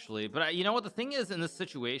winning actually, but you know what the thing is in this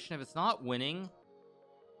situation, if it's not winning,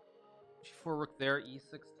 g4, rook there,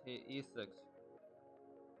 e6, e6.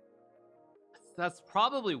 That's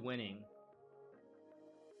probably winning.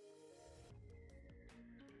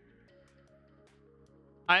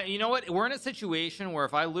 You know what? We're in a situation where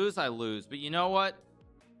if I lose, I lose. But you know what?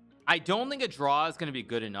 I don't think a draw is going to be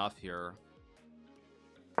good enough here.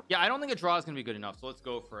 Yeah, I don't think a draw is going to be good enough. So let's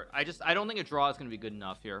go for it. I don't think a draw is going to be good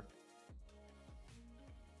enough here.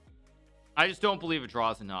 I just don't believe a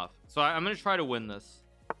draw is enough. So I'm going to try to win this.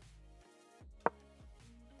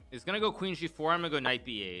 He's going to go queen g4. I'm going to go knight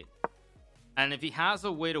b8. And if he has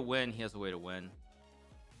a way to win, he has a way to win.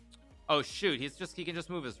 Oh shoot, he can just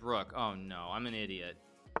move his rook. Oh no, I'm an idiot.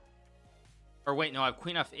 Or wait, no, I have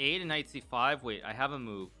queen f8 and knight c5. Wait, I have a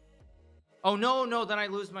move. Oh no, then I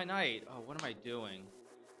lose my knight. Oh, what am I doing?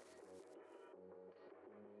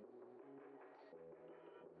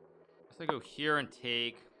 Guess I go here and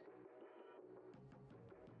take.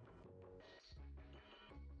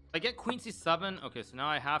 I get queen c7. Okay, so now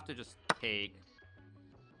I have to just take.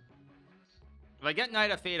 If I get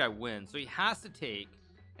knight f8, I win. So he has to take,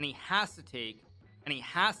 and he has to take, and he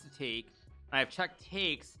has to take. And I have check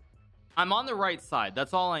takes. I'm on the right side.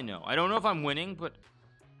 That's all I know. I don't know if I'm winning, but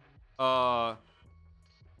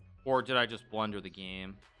or did I just blunder the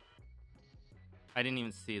game? I didn't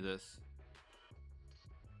even see this.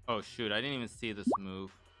 Oh shoot, I didn't even see this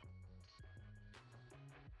move.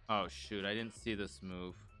 Oh shoot, I didn't see this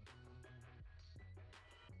move.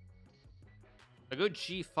 I go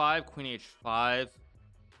g5, queen h5.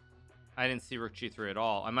 I didn't see rook g3 at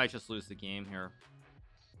all. I might just lose the game here.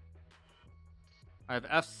 I have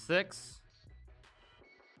f6.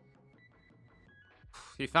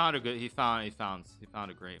 He found a great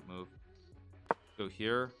move. Go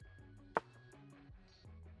here.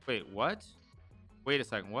 Wait, what? Wait a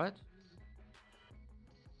second, what?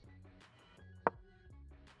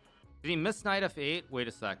 Did he miss knight f8? Wait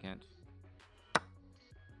a second.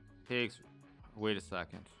 Takes. Wait a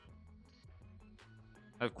second.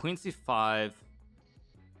 I have queen c5.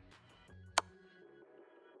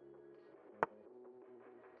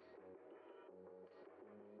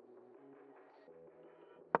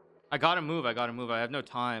 I gotta move. I have no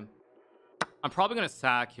time. I'm probably gonna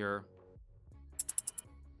sack here.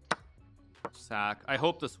 Sack. I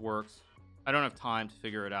hope this works. I don't have time to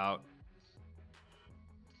figure it out.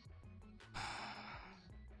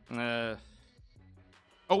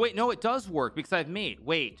 Oh wait, no, it does work because I have mate.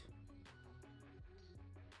 Wait,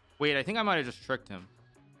 I think I might have just tricked him.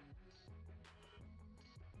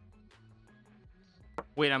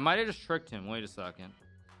 Wait, I might have just tricked him. Wait a second.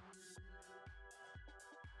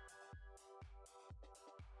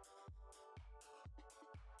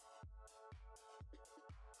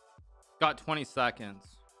 Got 20 seconds.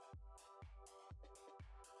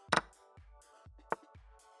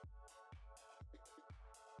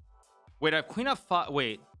 Wait, I have queen f5.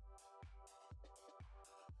 Wait.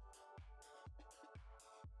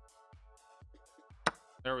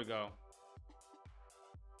 There we go.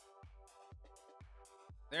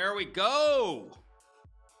 There we go.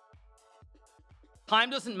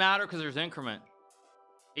 Time doesn't matter because there's increment.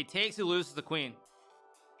 He takes, he loses the queen.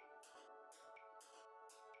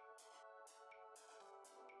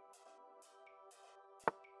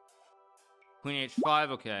 Queen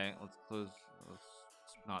h5. Okay, let's close. Let's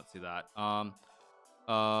not see that.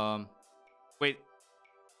 Wait.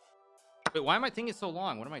 Wait, why am I thinking so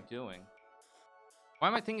long? What am I doing? Why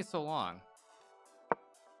am I thinking so long?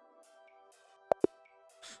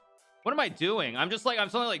 What am I doing? I'm just like, I'm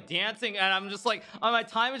suddenly like dancing, and I'm just like, oh, my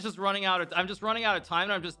time is just running out of, I'm just running out of time,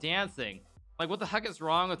 and I'm just dancing. Like, what the heck is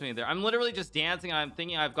wrong with me there? I'm literally just dancing, and I'm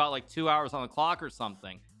thinking I've got like 2 hours on the clock or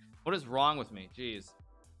something. What is wrong with me? Jeez.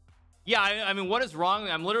 Yeah, I mean, what is wrong with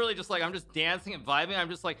me? I'm literally just like, I'm just dancing and vibing. I'm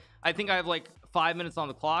just like, I think I have like 5 minutes on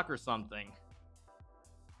the clock or something.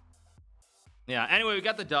 Yeah, anyway, we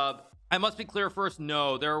got the dub. I must be clear first.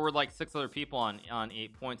 No, there were like 6 other people on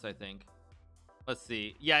 8 points, I think. Let's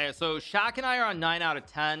see. Yeah, so Shakh and I are on 9 out of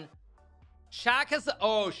 10. Shakh has,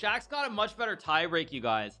 oh, Shakh's got a much better tie break, you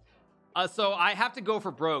guys. So I have to go for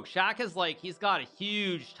broke. Shakh has like, he's got a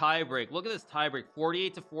huge tie break. Look at this tie break,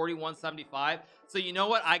 48 to 41, 75. So you know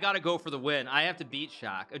what? I got to go for the win. I have to beat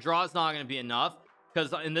Shakh. A draw is not going to be enough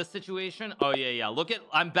because in this situation, oh yeah. Look at,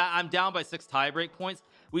 I'm down by 6 tie break points.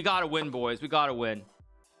 We got to win, boys. We got to win.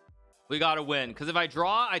 We got to win. Because if I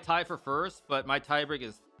draw, I tie for first, but my tie break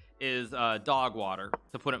is dog water,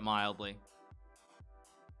 to put it mildly.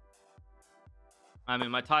 I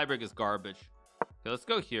mean, my tiebreak is garbage. Okay, let's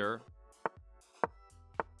go here.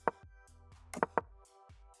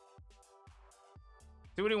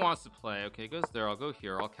 See what he wants to play. Okay, goes there. I'll go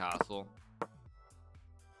here. I'll castle.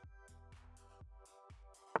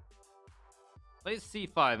 Plays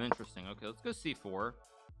c5. Interesting. Okay, let's go c4.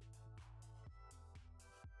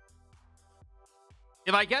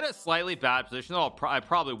 If I get a slightly bad position, though, I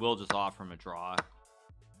probably will just offer him a draw.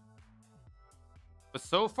 But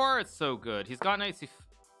so far, it's so good. He's got knight c.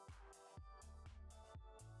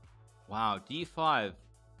 Wow, d5.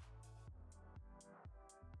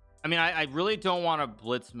 I mean, I really don't want to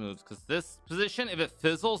blitz moves because this position, if it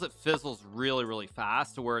fizzles really, really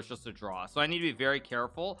fast to where it's just a draw. So I need to be very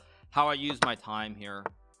careful how I use my time here.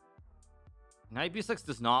 Knight b6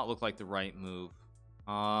 does not look like the right move.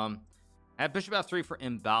 I have bishop f3 for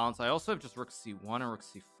imbalance. I also have just rook c1 or rook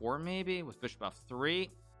c4 maybe with bishop f3.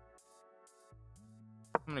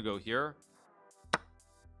 I'm gonna go here.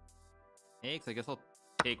 Takes. I guess I'll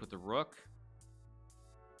take with the rook.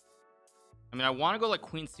 I mean, I want to go like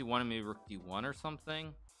queen c1 and maybe rook d1 or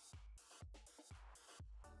something.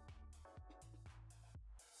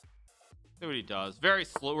 See what he does. Very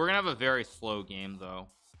slow. We're gonna have a very slow game though.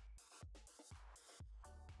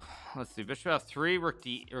 Let's see. Bishop f3, rook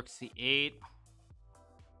c8.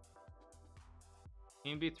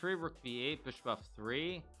 Queen b3, rook b8, bishop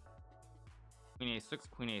f3. Queen a6,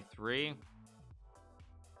 queen a3.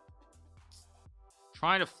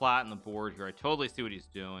 Trying to flatten the board here. I totally see what he's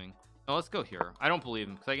doing. No, let's go here. I don't believe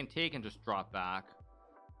him because I can take and just drop back.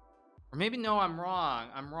 Or maybe no, I'm wrong.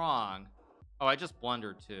 I'm wrong. Oh, I just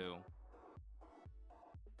blundered too.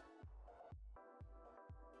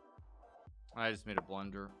 I just made a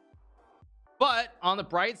blunder. But on the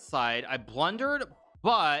bright side, I blundered,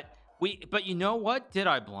 but you know what? Did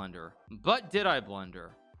I blunder? But did I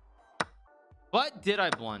blunder?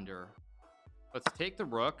 Let's take the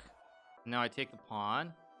rook. Now I take the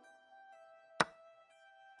pawn.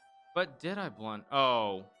 But did I blunder?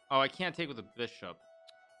 Oh, I can't take with the bishop.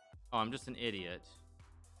 Oh, I'm just an idiot.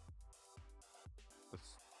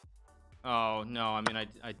 Oh no, I mean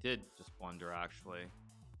I did just blunder actually.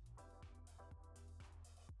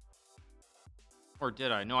 Or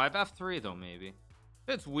did I? No, I have f3 though. Maybe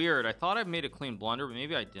it's weird. I thought I made a clean blunder, but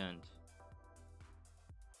maybe I didn't.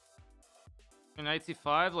 Knight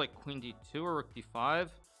c5, like queen d2 or rook d5.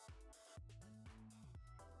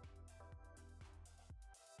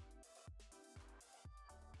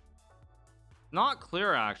 Not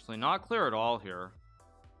clear, actually. Not clear at all here.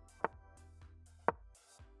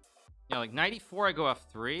 Yeah, like knight e4, I go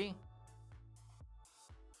f3.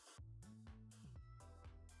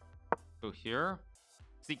 Go here.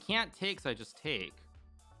 Because he can't take, so I just take.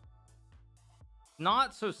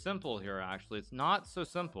 Not so simple here, actually. It's not so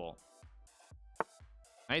simple.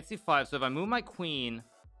 Knight c5. So if I move my queen,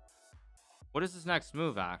 what is his next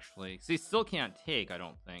move, actually? Because he still can't take, I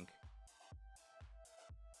don't think.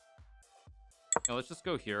 Okay, let's just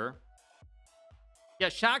go here. Yeah,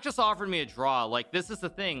 Shakh just offered me a draw. Like, this is the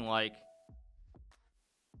thing. Like,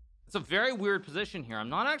 it's a very weird position here. I'm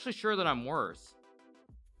not actually sure that I'm worse.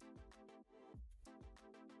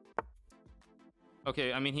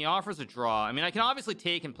 Okay, I mean, he offers a draw. I mean, I can obviously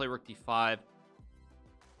take and play rook d5.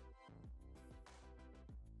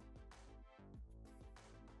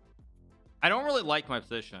 I don't really like my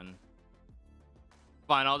position.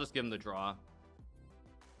 Fine, I'll just give him the draw.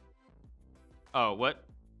 Oh, what?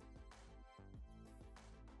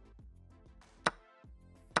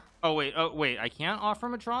 Oh, wait, I can't offer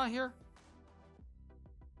him a draw here?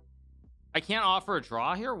 I can't offer a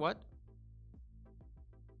draw here? What?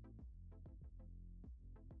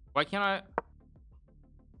 Why can't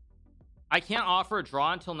I can't offer a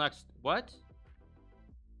draw until next... What?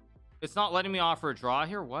 It's not letting me offer a draw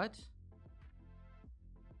here? What?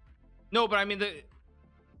 No, but I mean,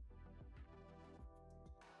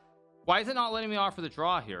 why is it not letting me offer the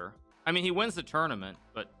draw here? I mean, he wins the tournament,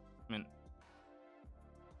 but I mean,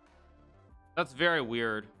 that's very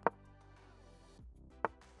weird.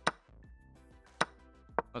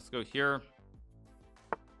 Let's go here.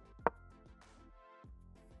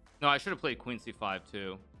 No, I should have played queen c5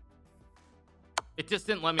 too. It just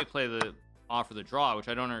didn't let me play the offer the draw, which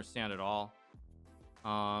I don't understand at all.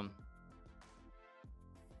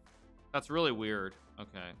 That's really weird.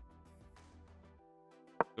 Okay.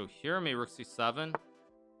 Go here, maybe rook c7.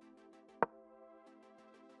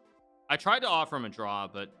 I tried to offer him a draw,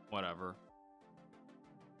 but whatever.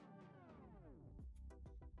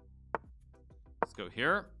 Let's go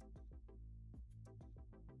here.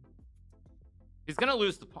 He's gonna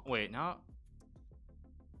lose the... Wait, now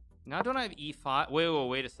don't I have e5?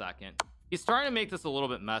 Wait a second. He's starting to make this a little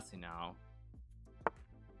bit messy now.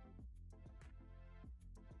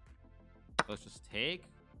 Let's just take.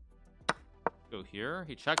 Go here.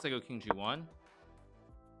 He checks. I go king g1.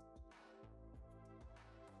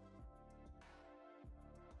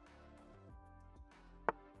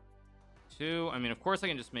 Two. I mean, of course I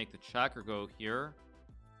can just make the check or go here.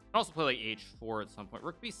 I can also play like h4 at some point.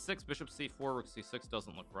 Rook b6, bishop c4, rook c6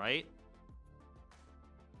 doesn't look right.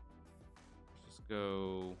 Let's just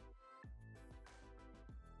go...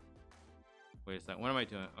 Wait a second. What am I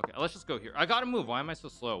doing? Okay, let's just go here. I gotta move. Why am I so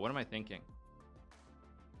slow? What am I thinking?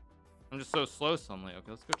 I'm just so slow suddenly.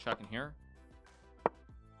 Okay, let's go check in here.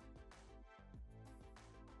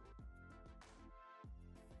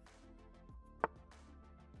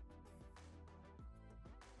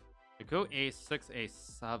 I go a6,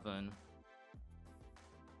 a7.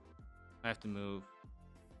 I have to move.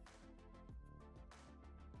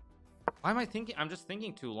 Why am I thinking? I'm just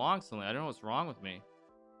thinking too long suddenly. I don't know what's wrong with me.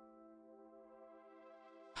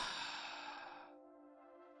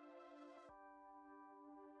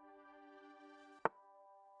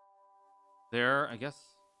 There, I guess.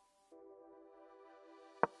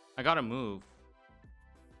 I gotta move.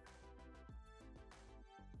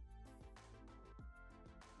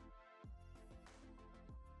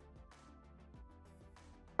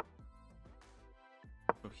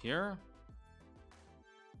 Go here.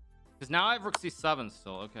 Because now I have rook c7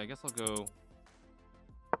 still. Okay, I guess I'll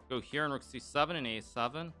go here and rook c7 and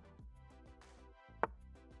a7.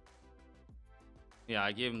 Yeah,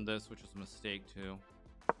 I gave him this, which was a mistake too.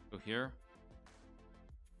 Go here.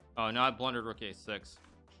 Oh, now I blundered rook a6.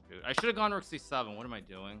 Shoot. I should have gone rook c7. What am I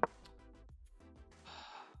doing?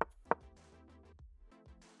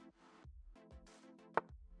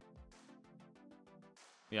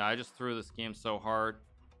 Yeah, I just threw this game so hard.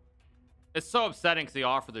 It's so upsetting because he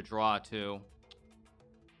offered the draw too.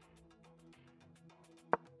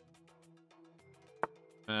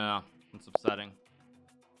 Yeah, it's upsetting.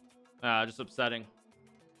 Just upsetting.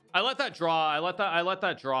 I let that draw. I let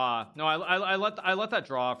that draw. No, I let that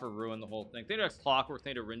draw for ruin the whole thing. They did X clockwork.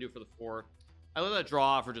 They did Rindu for the 4. I let that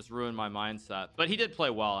draw for just ruin my mindset. But he did play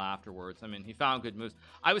well afterwards. I mean, he found good moves.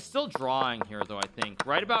 I was still drawing here though. I think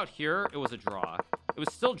right about here it was a draw. It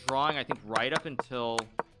was still drawing. I think right up until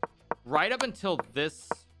this.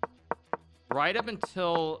 Right up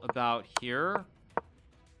until about here.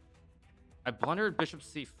 I blundered bishop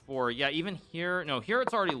c4. Yeah, even here. No, here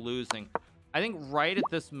it's already losing. I think right at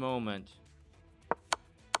this moment.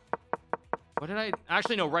 What did I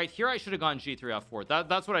actually no right here? I should have gone g3 f4.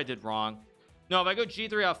 That's what I did wrong. No, if I go g3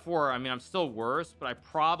 f4, I mean I'm still worse, but I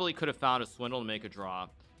probably could have found a swindle to make a draw.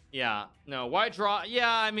 Yeah, no, why draw?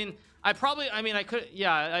 Yeah, I mean I could.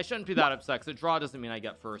 Yeah, I shouldn't be that upset because a draw doesn't mean I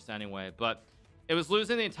get first anyway, but it was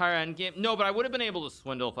losing the entire end game. No, but I would have been able to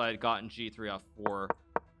swindle if I had gotten g3 f4.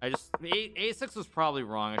 I just a6 was probably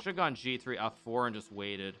wrong. I should have gone g3 f4 and just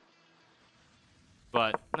waited.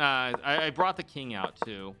 But I brought the king out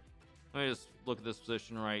too. Let me just look at this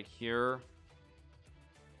position right here.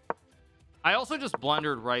 I also just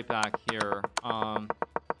blundered right back here.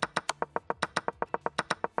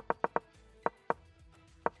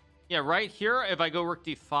 Yeah, right here, if I go rook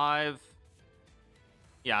d5,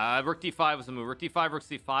 yeah, rook d5 was a move. Rook d5, rook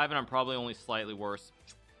c5, and I'm probably only slightly worse.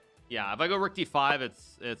 Yeah, if I go rook d5,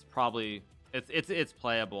 it's probably it's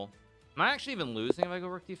playable. Am I actually even losing if I go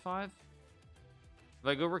rook d5? If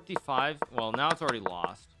I go rook d5, well, now it's already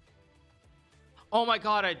lost. Oh my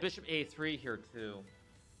god, I had bishop a3 here too.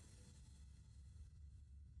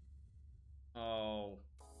 Oh,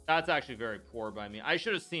 that's actually very poor by me. I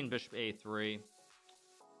should have seen bishop a3.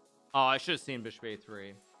 Oh, I should have seen bishop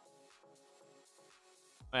a3.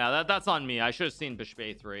 Yeah, that's on me. I should have seen bishop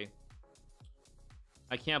a3.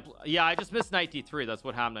 I can't. Yeah, I just missed knight d3. That's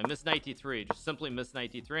what happened. I missed knight d3. Just simply missed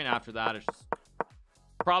knight d3, and after that, it's just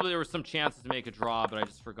probably there were some chances to make a draw, but I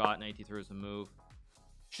just forgot knight d3 was a move.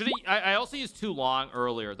 Should he? I also used too long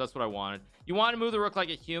earlier. That's what I wanted. You want to move the rook like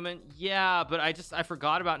a human? Yeah, but I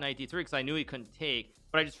forgot about knight d3 because I knew he couldn't take,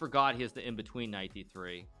 but I just forgot he has the in between knight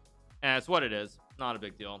d3, and it's what it is. Not a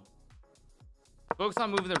big deal. Focus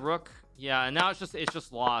on moving the rook. Yeah, and now it's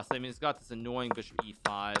just lost. I mean, it's got this annoying bishop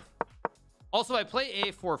e5. Also, I play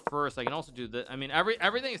a4 first. I can also do that. I mean,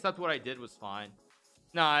 everything except what I did was fine.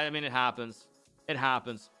 No, I mean, it happens. It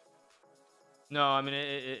happens. No, I mean,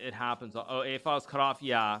 it happens. Oh, a5 was cut off.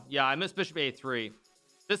 Yeah, I missed bishop a3.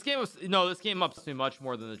 This game was this game ups me much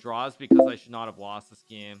more than the draws because I should not have lost this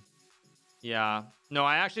game. Yeah, no,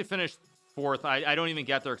 I actually finished fourth. I don't even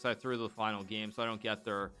get there because I threw the final game, so I don't get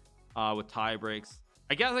there with tie breaks.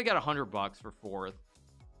 I guess I got $100 for fourth,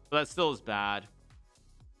 but that still is bad.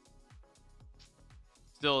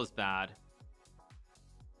 Still is bad.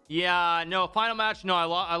 Yeah, no, final match. No,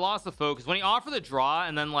 I lost the focus when he offered the draw,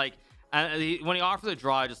 and then like when he offered the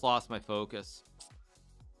draw, I just lost my focus.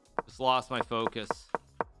 Just lost my focus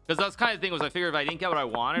because that's kind of thing was I figured if I didn't get what I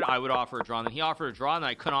wanted, I would offer a draw, and then he offered a draw, and then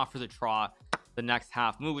I couldn't offer the draw the next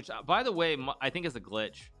half move, which by the way, I think is a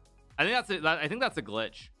glitch. I think that's a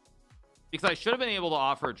glitch because I should have been able to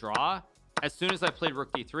offer a draw as soon as I played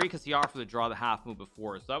rook d3 because he offered the draw the half move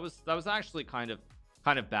before. So that was actually kind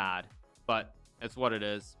of bad, but it's what it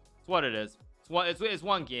is. It's what it is. It's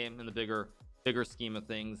one game in the bigger scheme of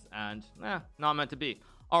things, and not meant to be.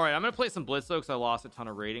 All right, I'm gonna play some blitz though because I lost a ton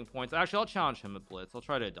of rating points. Actually, I'll challenge him at blitz. I'll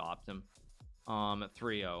try to adopt him at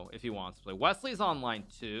 3-0 if he wants to play. Wesley's online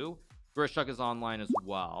too. Grischuk is online as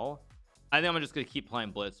well. I think I'm just gonna keep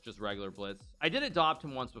playing blitz, just regular blitz. I did adopt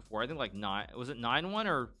him once before. I think like 9. Was it 9-1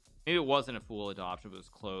 or maybe it wasn't a full adoption, but it was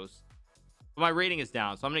close. But my rating is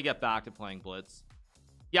down, so I'm gonna get back to playing blitz.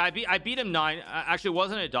 Yeah, I beat him 9. Actually, it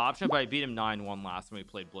wasn't an adoption, but I beat him 9-1 last time we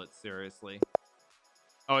played blitz seriously.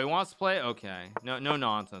 Oh, he wants to play? Okay. No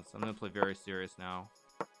nonsense. I'm gonna play very serious now.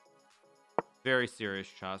 Very serious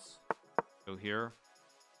chess. Go here.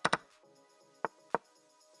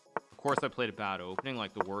 Of course, I played a bad opening,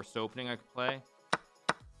 like the worst opening I could play.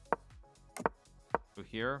 Go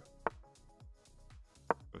here.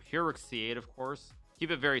 Go here, rook c8, of course. Keep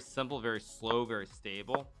it very simple, very slow, very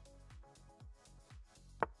stable.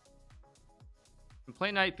 And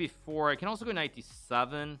play knight b4. I can also go knight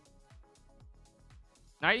d7.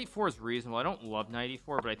 Knight e4 is reasonable. I don't love knight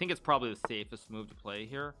e4, but I think it's probably the safest move to play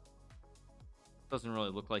here. Doesn't really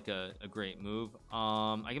look like a great move.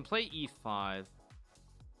 I can play e5.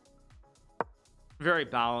 Very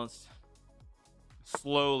balanced.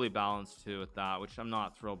 Slowly balanced too at that, which I'm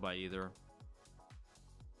not thrilled by either.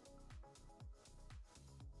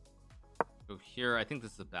 Go here. I think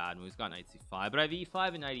this is a bad move. He's got knight c5, but I have e5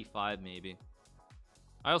 and knight e5 maybe.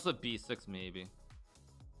 I also have b6 maybe.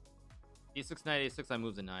 e6 knight a6. I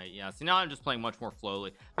move the knight. Yeah, see, now I'm just playing much more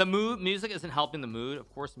slowly. The music isn't helping the mood. Of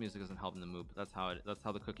course the music isn't helping the mood, but that's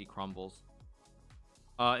how the cookie crumbles.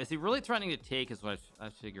 Is he really threatening to take is what I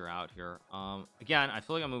figure out here. Again, I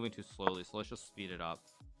feel like I'm moving too slowly, so let's just speed it up.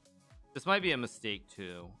 This might be a mistake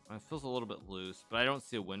too. It feels a little bit loose, but I don't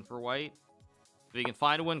see a win for white. If he can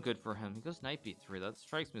find a win, good for him. He goes knight b3. That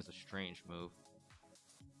strikes me as a strange move.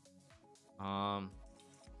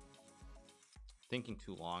 Thinking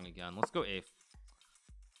too long again. Let's go a.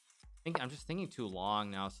 I'm just thinking too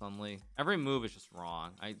long now. Suddenly, every move is just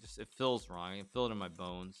wrong. It feels wrong. I can feel it in my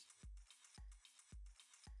bones.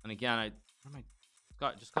 And again, you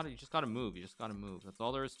just gotta move. You just gotta move. That's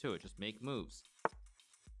all there is to it. Just make moves.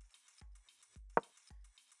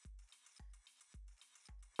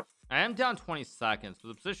 I am down 20 seconds, but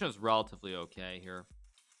the position is relatively okay here.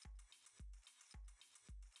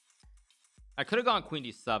 I could have gone queen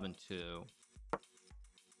d7 too.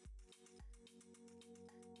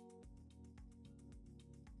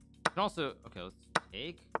 I can also, okay, let's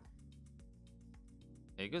take.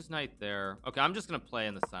 Okay, goes knight there. Okay, I'm just gonna play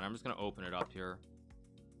in the center. I'm just gonna open it up here.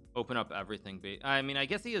 Open up everything. I mean, I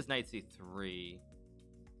guess he has knight c3,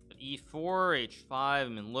 but e4, h5. I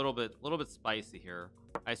mean, a little bit spicy here.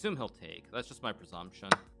 I assume he'll take. That's just my presumption.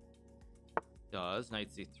 Does knight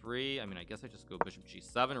c3. I mean, I guess I just go bishop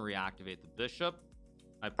g7, reactivate the bishop.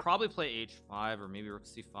 I'd probably play h5 or maybe rook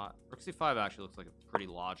c5. Rook c5 actually looks like a pretty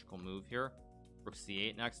logical move here. Rook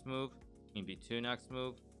c8 next move. Queen b2 next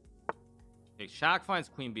move. Okay, Shakh finds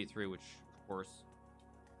queen b3, which of course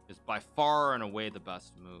is by far and away the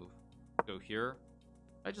best move. Go here.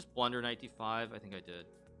 Did I just blunder knight d5? I think I did.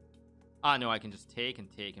 Ah, no, I can just take and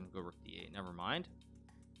go rook d8. Never mind.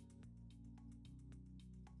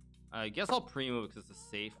 I guess I'll pre-move because it's a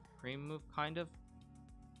safe pre-move, kind of.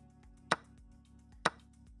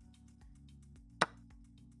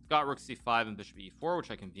 It's got rook c5 and bishop e4,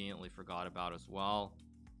 which I conveniently forgot about as well.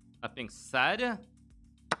 That being said,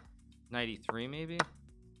 knight e3 maybe.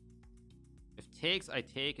 If takes, I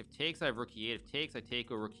take. If takes, I have rook e8. If takes, I take,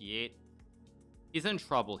 go rook e8. He's in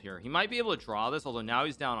trouble here. He might be able to draw this, although now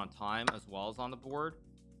he's down on time as well as on the board.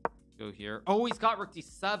 Go here. Oh, he's got rook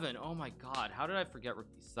d7. Oh my god, how did I forget rook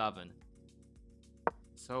d7?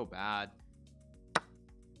 So bad.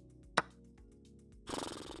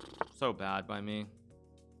 So bad by me.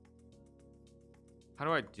 How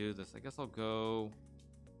do I do this? I guess I'll go...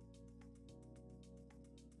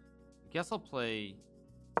 I guess I'll play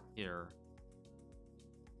here.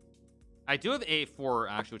 I do have a4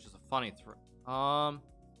 actually, which is a funny threat.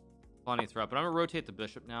 Funny threat, but I'm gonna rotate the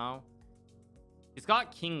bishop now. He's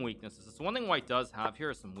got king weaknesses. So one thing white does have here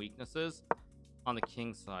is some weaknesses on the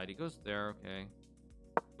king side. He goes there. Okay,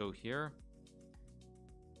 go here.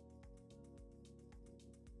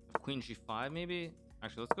 Queen g5 maybe.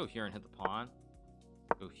 Actually, let's go here and hit the pawn.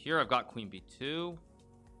 Go here. I've got queen b2.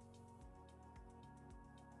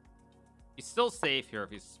 He's still safe here if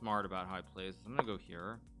he's smart about how he plays. I'm gonna go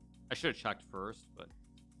here. I should have checked first, but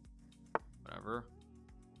whatever.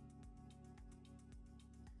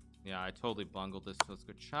 Yeah, I totally bungled this, so let's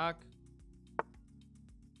go check.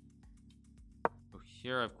 Go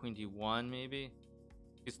here. I have queen d1 maybe.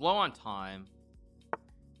 He's low on time.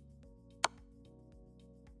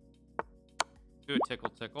 Do a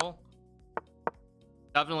tickle.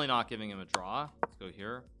 Definitely not giving him a draw. Let's go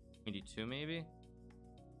here. Queen d2 maybe.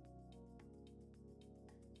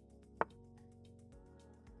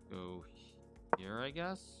 Go here, I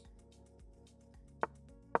guess.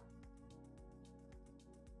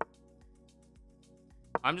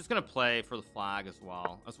 I'm just gonna play for the flag as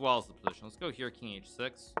well as the position. Let's go here, king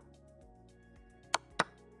h6.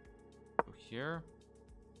 Go here.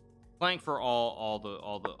 Playing for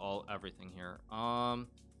all everything here.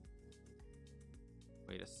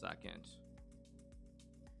 Wait a second.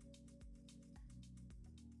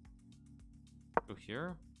 Go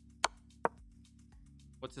here.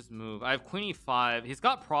 What's his move? I have queen e5. He's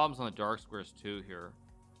got problems on the dark squares too here.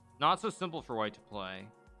 Not so simple for white to play.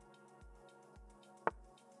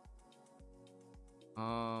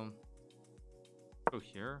 Go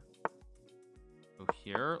here. Go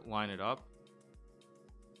here. Line it up.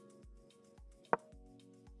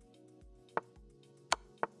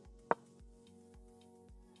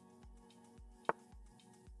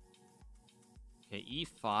 Okay,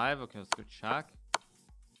 e5. Okay, let's go check.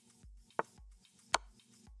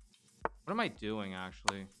 What am I doing,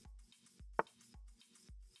 actually?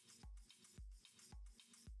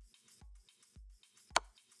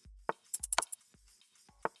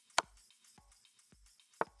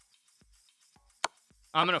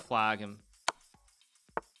 I'm gonna flag him.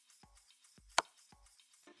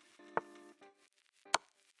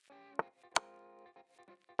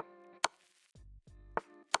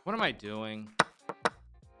 What am I doing?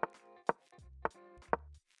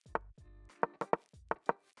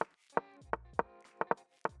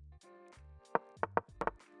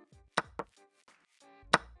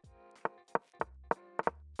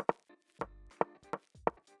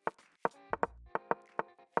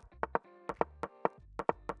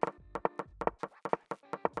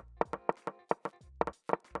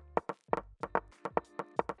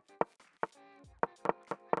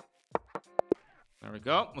 There we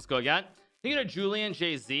go. Let's go again. Thank you to Julian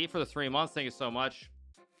JZ for the 3 months. Thank you so much.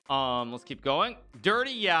 Let's keep going.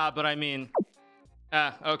 Dirty, yeah, but I mean,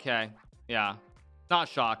 okay, yeah, not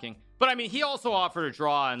shocking. But I mean, he also offered a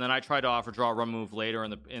draw, and then I tried to offer draw run move later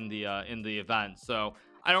in the event. So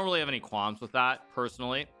I don't really have any qualms with that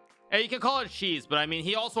personally. And you can call it cheese, but I mean,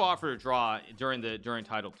 he also offered a draw during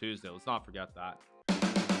Title Tuesday. Let's not forget that.